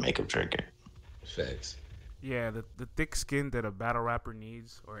 but you can't make him drink it. Facts. Yeah, the thick skin that a battle rapper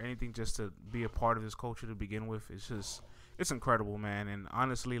needs, or anything just to be a part of this culture to begin with, it's incredible, man. And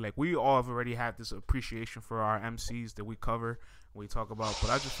honestly, like, we all have already had this appreciation for our MCs that we cover, we talk about, but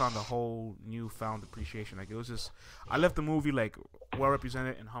I just found a whole newfound appreciation. Like, it was just, I left the movie like well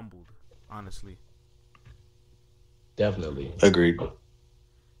represented and humbled, honestly. Definitely. Agreed.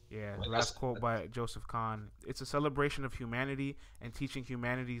 Yeah, the last quote by Joseph Kahn: "It's a celebration of humanity and teaching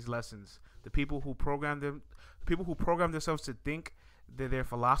humanity's lessons. The people who program themselves to think that they're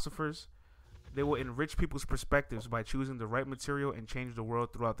philosophers, they will enrich people's perspectives by choosing the right material and change the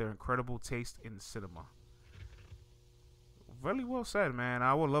world throughout their incredible taste in cinema." Really well said, man.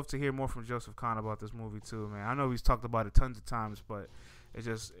 I would love to hear more from Joseph Kahn about this movie too, man. I know he's talked about it tons of times, but it's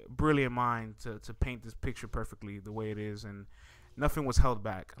just brilliant mind to paint this picture perfectly the way it is, and nothing was held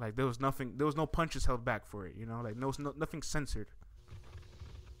back. Like, there was no punches held back for it, like nothing censored.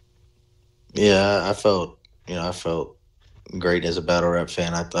 Yeah, I felt great as a battle rap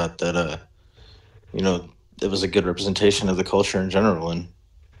fan. I thought that it was a good representation of the culture in general,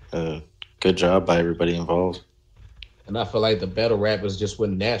 and good job by everybody involved. And I feel like the battle rappers just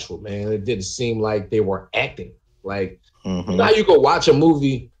went natural, man. It didn't seem like they were acting. Like, now you go watch a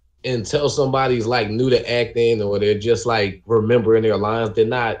movie and tell somebody's like new to acting, or they're just like remembering their lines. They're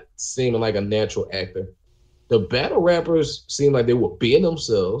not seeming like a natural actor. The battle rappers seem like they were being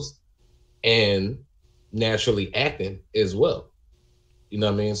themselves and naturally acting as well. You know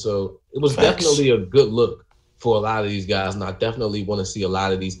what I mean? So it was definitely a good look for a lot of these guys, and I definitely want to see a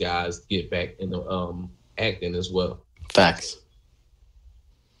lot of these guys get back into acting as well. Facts.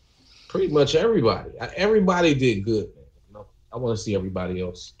 Pretty much everybody did good, man. I want to see everybody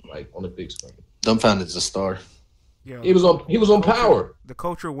else like on the big screen. Dumbfounded's a star. Yeah, he was on Power. The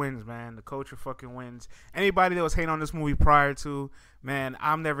culture wins, man. The culture fucking wins. Anybody that was hating on this movie prior to, man,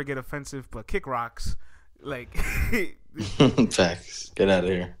 I'll never get offensive, but kick rocks. Like, facts. Get out of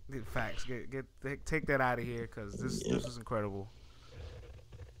here. Facts. Take that out of here, because this is incredible.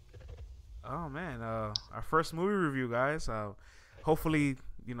 Oh man, our first movie review, guys. Hopefully,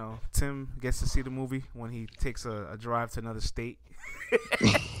 Tim gets to see the movie when he takes a drive to another state.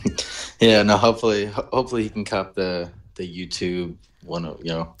 Yeah, no. Hopefully he can cop the YouTube one.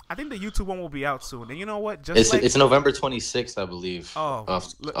 I think the YouTube one will be out soon. And you know what? Just it's November 26th, I believe. Oh,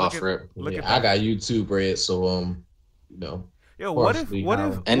 off rip. I got YouTube Red, so Yo, what if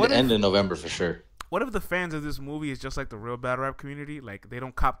end of November for sure. What if the fans of this movie is just like the real battle rap community? Like they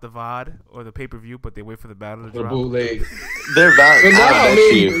don't cop the VOD or the pay-per-view, but they wait for the battle to drop. Bootleg. They're about. I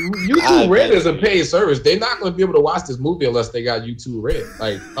mean, YouTube Red is a paid service. They're not going to be able to watch this movie unless they got YouTube Red.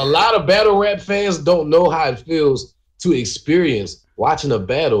 Like a lot of battle rap fans don't know how it feels to experience watching a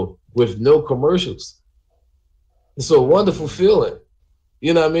battle with no commercials. It's a wonderful feeling.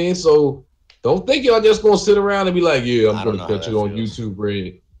 You know what I mean? So don't think y'all just going to sit around and be like, yeah, I'm going to put you on YouTube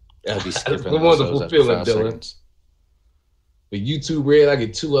Red. I'll be skipping. It's a wonderful feeling, Dylan. With YouTube Red, I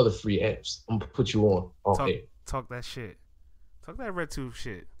get 2 other free apps. I'm gonna put you on. Okay. Talk that shit. Talk that RedTube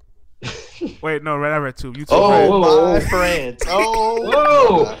shit. Wait, no, RedTube. YouTube. Oh, my friends. Oh,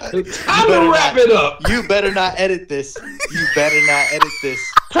 whoa! Time to wrap it up. You better not edit this.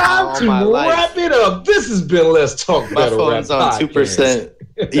 Time to wrap it up. This has been Let's Talk My Battle Rap phone's on Podcast.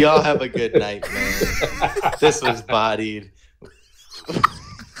 2%. Y'all have a good night, man. This was Bodied.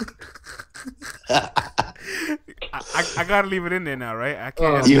 I gotta leave it in there now, right? I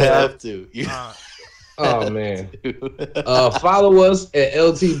can't. You have to. Oh man. Follow us at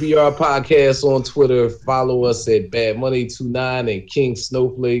LTBR Podcast on Twitter. Follow us at Bad Money 29 and King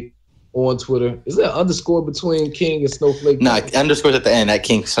Snowflake on Twitter. Is there an underscore between King and Snowflake? No, underscore's at the end at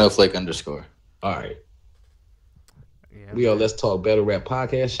King Snowflake underscore. All right. Yeah, we are Let's Talk Battle Rap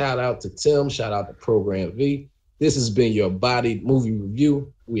Podcast. Shout out to Tim. Shout out to Program V. This has been your Bodied movie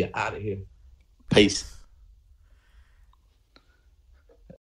review. We are out of here. Peace.